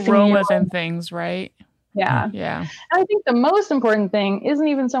the aromas and things, right? Yeah. And I think the most important thing isn't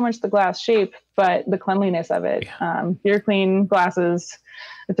even so much the glass shape, but the cleanliness of it. Beer clean glasses,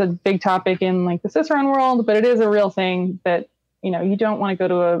 it's a big topic in like the Cicerone world, but it is a real thing that, you don't want to go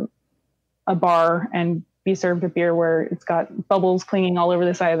to a bar and be served a beer where it's got bubbles clinging all over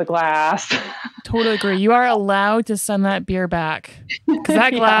the side of the glass. Totally agree. You are allowed to send that beer back because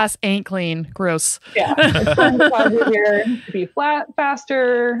that glass ain't clean. Gross. Yeah. It's time to cause your beer to be flat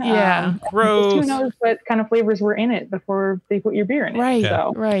faster. Gross. Who knows what kind of flavors were in it before they put your beer in it. Right.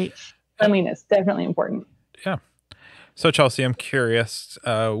 So, cleanliness, definitely important. Yeah. So Chelsea, I'm curious,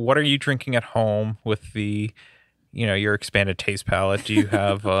 what are you drinking at home with the, your expanded taste palette? Do you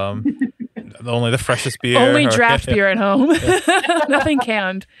have only the freshest beer? Only draft beer at home. Nothing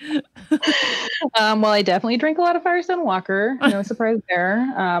canned. Well, I definitely drink a lot of Firestone Walker. No surprise there.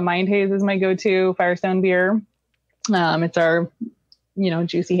 Mind Haze is my go-to Firestone beer. It's our,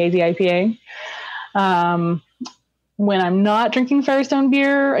 juicy, hazy IPA. When I'm not drinking Firestone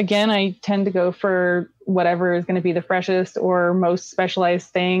beer, again, I tend to go for whatever is going to be the freshest or most specialized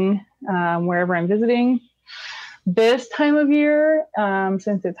thing wherever I'm visiting. This time of year,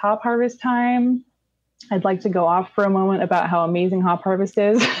 since it's hop harvest time, I'd like to go off for a moment about how amazing hop harvest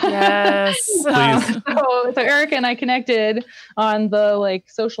is. Yes. So Erica and I connected on the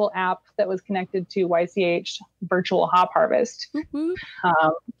social app that was connected to YCH Virtual Hop Harvest.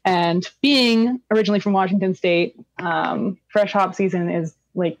 And being originally from Washington State, fresh hop season is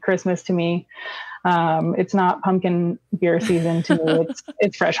like Christmas to me. It's not pumpkin beer season to me.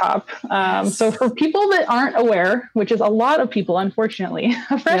 It's fresh hop. So for people that aren't aware, which is a lot of people, unfortunately,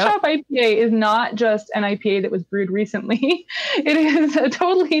 a fresh hop IPA is not just an IPA that was brewed recently. It is a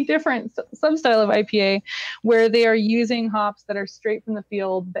totally different substyle of IPA where they are using hops that are straight from the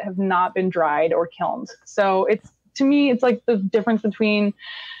field that have not been dried or kilned. So to me, it's like the difference between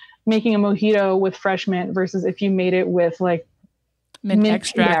making a mojito with fresh mint versus if you made it with mint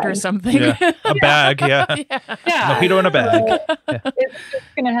extract or something. Yeah. A bag, yeah. Mojito in a bag. It's just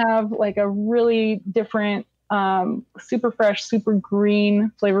going to have like a really different, super fresh, super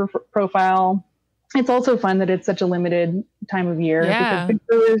green flavor profile. It's also fun that it's such a limited time of year because big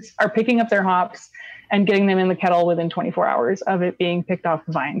brewers are picking up their hops and getting them in the kettle within 24 hours of it being picked off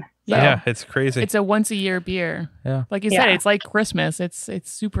the vine. So, yeah, it's crazy. It's a once a year beer. Yeah. Like you said, it's like Christmas. It's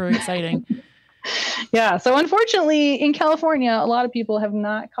super exciting. Yeah. So unfortunately in California, a lot of people have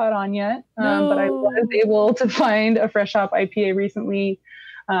not caught on yet. But I was able to find a fresh hop IPA recently.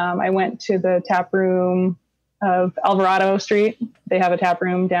 I went to the tap room of Alvarado Street. They have a tap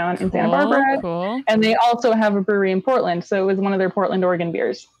room down in Santa Barbara. And they also have a brewery in Portland. So it was one of their Portland, Oregon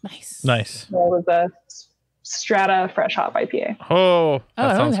beers. Nice. So it was a Strata fresh hop IPA. I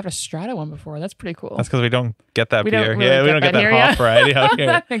don't have a Strata one before. That's pretty cool. That's because we don't get that beer. We don't get that hop variety out here.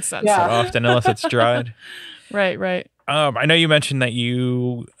 That makes sense. So often, unless it's dried. Right. I know you mentioned that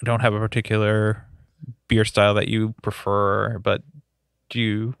you don't have a particular beer style that you prefer, but do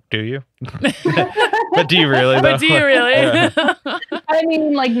you? But do you really? But do you really? I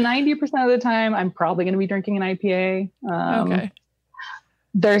mean, like 90% of the time, I'm probably going to be drinking an IPA. Okay.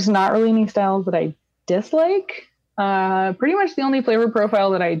 There's not really any styles that I dislike. Pretty much the only flavor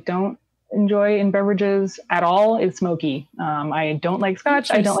profile that I don't enjoy in beverages at all is smoky. I don't like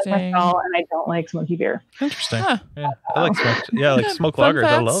Scotch, I don't like mezcal, and I don't like smoky beer. Interesting. Yeah, I like smoked. Yeah, like smoked lagers.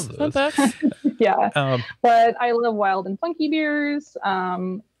 I love those. Yeah, but I love wild and funky beers.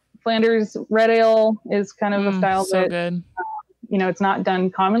 Flanders Red Ale is kind of a style that good. It's not done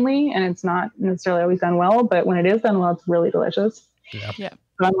commonly, and it's not necessarily always done well. But when it is done well, it's really delicious. Yeah.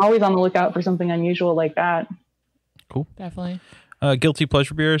 So I'm always on the lookout for something unusual like that. Cool. Definitely. Guilty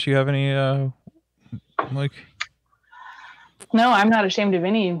pleasure beers. You have any like? No, I'm not ashamed of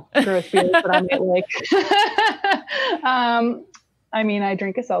any gross beers that I might like. I mean, I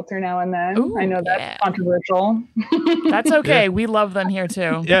drink a seltzer now and then. Ooh, I know that's controversial. That's okay. We love them here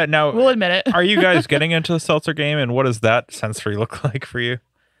too. Yeah. Now we'll admit it. Are you guys getting into the seltzer game, and what does that sensory look like for you?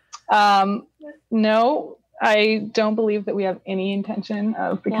 No. I don't believe that we have any intention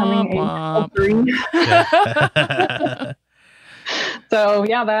of becoming a brewery. So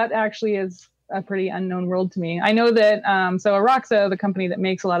yeah, that actually is a pretty unknown world to me. I know that so Araxa, the company that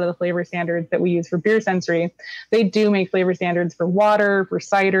makes a lot of the flavor standards that we use for beer sensory, they do make flavor standards for water, for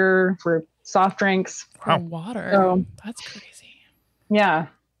cider, for soft drinks. For water. So, that's crazy. Yeah.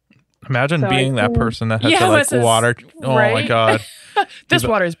 Imagine being that person that has to like water. Oh my God. This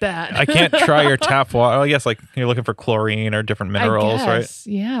water is bad. I can't try your tap water. I guess like you're looking for chlorine or different minerals, right?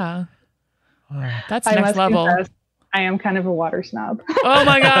 Yeah. That's next level. I am kind of a water snob. Oh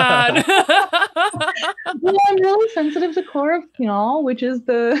my God. Well, I'm really sensitive to chlorophenol, which is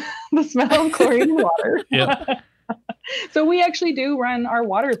the smell of chlorine in water. Yeah. So we actually do run our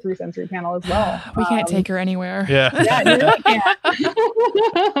water through sensory panel as well. We can't take her anywhere. Yeah.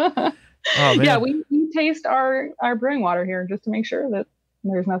 Oh, man. Yeah, we taste our brewing water here just to make sure that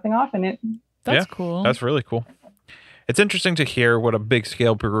there's nothing off in it. That's cool. That's really cool. It's interesting to hear what a big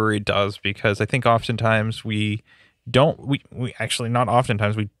scale brewery does, because I think oftentimes we actually not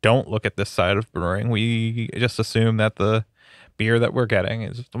oftentimes we don't look at this side of brewing. We just assume that the beer that we're getting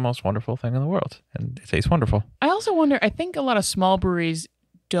is the most wonderful thing in the world and it tastes wonderful. I also wonder, I think a lot of small breweries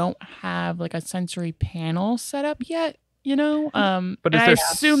don't have like a sensory panel set up yet, but I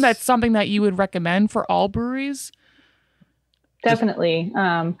assume that's something that you would recommend for all breweries. Definitely.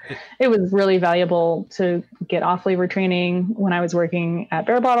 It was really valuable to get off flavor training when I was working at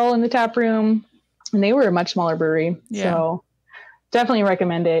Bear Bottle in the tap room, and they were a much smaller brewery. Yeah. So definitely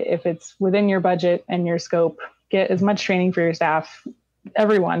recommend it if it's within your budget and your scope. Get as much training for your staff,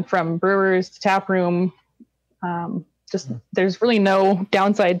 everyone from brewers to tap room. There's really no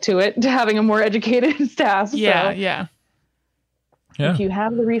downside to it, to having a more educated staff. Yeah. If you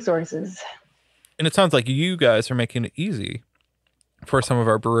have the resources. And it sounds like you guys are making it easy for some of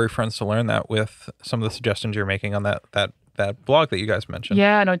our brewery friends to learn that with some of the suggestions you're making on that blog that you guys mentioned.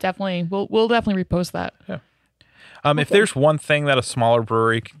 Yeah, no, definitely. We'll definitely repost that. Yeah. If there's one thing that a smaller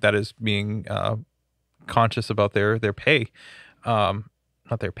brewery that is being conscious about their pay,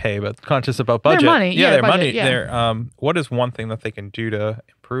 not their pay, but conscious about budget. Their money. Yeah, their money. Yeah. What is one thing that they can do to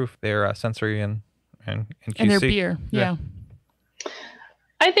improve their sensory and QC? And their beer. Yeah.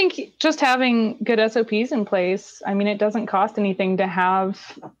 I think just having good SOPs in place. I mean, it doesn't cost anything to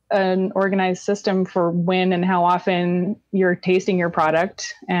have an organized system for when and how often you're tasting your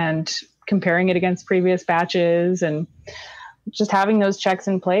product and comparing it against previous batches, and just having those checks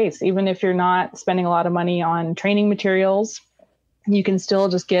in place. Even if you're not spending a lot of money on training materials, you can still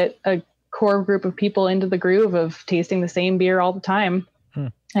just get a core group of people into the groove of tasting the same beer all the time.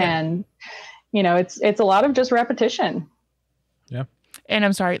 And, you know, it's a lot of just repetition. Yeah. And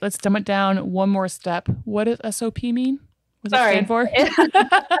I'm sorry, let's dumb it down one more step. What does SOP mean? What does it stand for?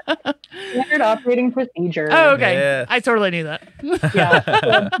 Standard operating procedure. Oh, okay. Yeah. I totally knew that.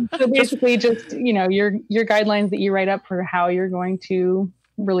 Yeah. So basically just, you know, your guidelines that you write up for how you're going to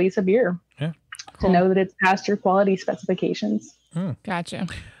release a beer. Yeah. To know that it's past your quality specifications. Gotcha.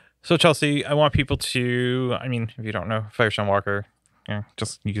 So Chelsea, I want people to, I mean, if you don't know Firestone Walker,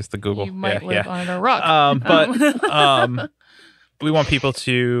 just use the Google. You might live on a rock. But we want people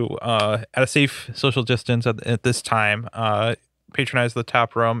to, at a safe social distance at this time, patronize the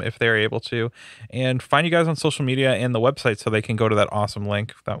tap room if they're able to, and find you guys on social media and the website so they can go to that awesome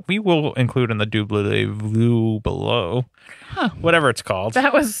link that we will include in the doobly-doo below. Whatever it's called.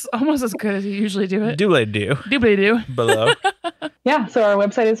 That was almost as good as you usually do it. Doobly-doo. Doobly-doo. Below. Yeah, so our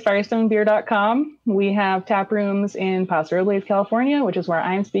website is firestonebeer.com. We have tap rooms in Paso Robles, California, which is where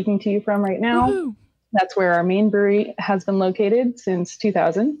I'm speaking to you from right now. Woo-hoo. That's where our main brewery has been located since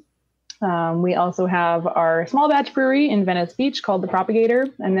 2000. We also have our small batch brewery in Venice Beach called The Propagator.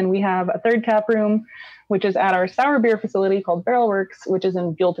 And then we have a third tap room, which is at our sour beer facility called Barrel Works, which is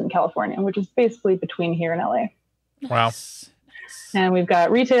in Buellton, California, which is basically between here and LA. Wow. And we've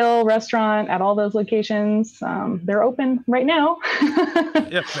got retail, restaurant at all those locations. They're open right now.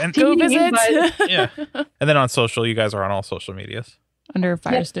 Yep. And go visit. Yeah. And then on social, you guys are on all social medias. Under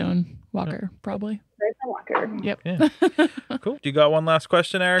Firestone Walker, probably. Firestone Walker. Yep. Yeah. Cool. Do you got one last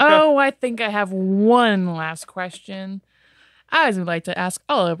question, Erica? Oh, I think I have one last question. I would like to ask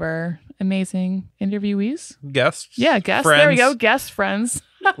all of our amazing interviewees. Guests. Yeah, guests. Friends. There we go. Guests, friends.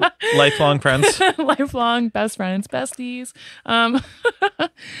 Lifelong friends. Lifelong best friends, besties.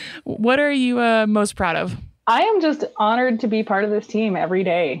 What are you most proud of? I am just honored to be part of this team every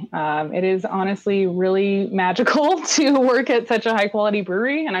day. It is honestly really magical to work at such a high quality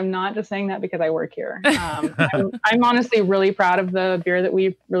brewery. And I'm not just saying that because I work here. I'm honestly really proud of the beer that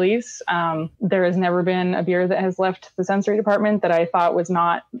we release. There has never been a beer that has left the sensory department that I thought was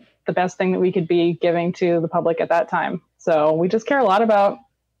not the best thing that we could be giving to the public at that time. So we just care a lot about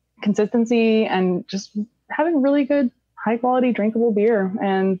consistency and just having really good, high quality drinkable beer.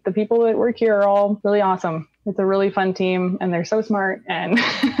 And the people that work here are all really awesome. It's a really fun team and they're so smart and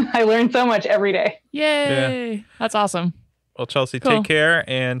I learn so much every day. Yay. Yeah. That's awesome. Well, Chelsea, take care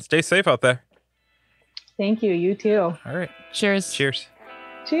and stay safe out there. Thank you. You too. All right. Cheers. Cheers.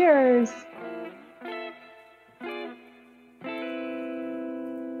 Cheers.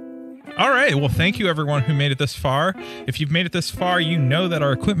 All right. Well, thank you, everyone who made it this far. If you've made it this far, you know that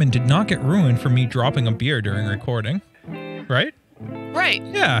our equipment did not get ruined for me dropping a beer during recording. Right? Right.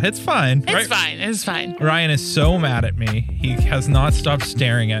 Yeah, it's fine. It's fine. It's fine. Ryan is so mad at me. He has not stopped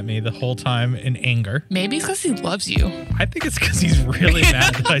staring at me the whole time in anger. Maybe it's because he loves you. I think it's because he's really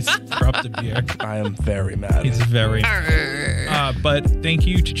mad that I dropped a beer. I am very mad. He's very but thank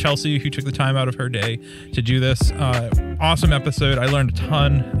you to Chelsea who took the time out of her day to do this. Awesome episode. I learned a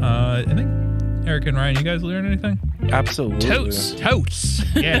ton. I think Eric and Ryan, you guys learn anything? Absolutely. Totes.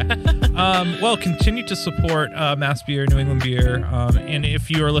 Yeah. Well, continue to support Mass Beer, New England Beer. And if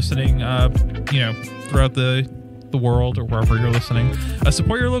you are listening, throughout the world or wherever you're listening,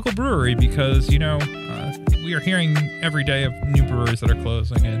 support your local brewery because, we are hearing every day of new breweries that are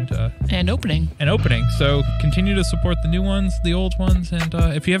closing and opening. So continue to support the new ones, the old ones. And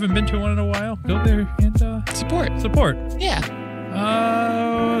if you haven't been to one in a while, go there and support. Yeah.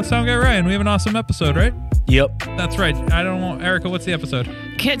 Sound guy Ryan, we have an awesome episode, right? Yep. That's right. I don't know. Erica, what's the episode?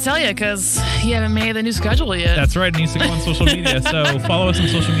 Can't tell you because you haven't made the new schedule yet. That's right. It needs to go on social media. So follow us on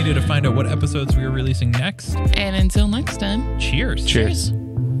social media to find out what episodes we are releasing next. And until next time, cheers. Cheers.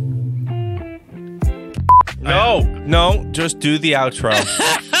 No, just do the outro.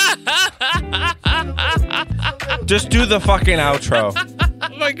 Just do the fucking outro.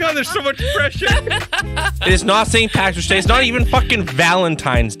 Oh my God, there's so much pressure. It is not St. Patrick's Day. It's not even fucking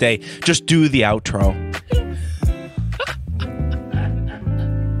Valentine's Day. Just do the outro.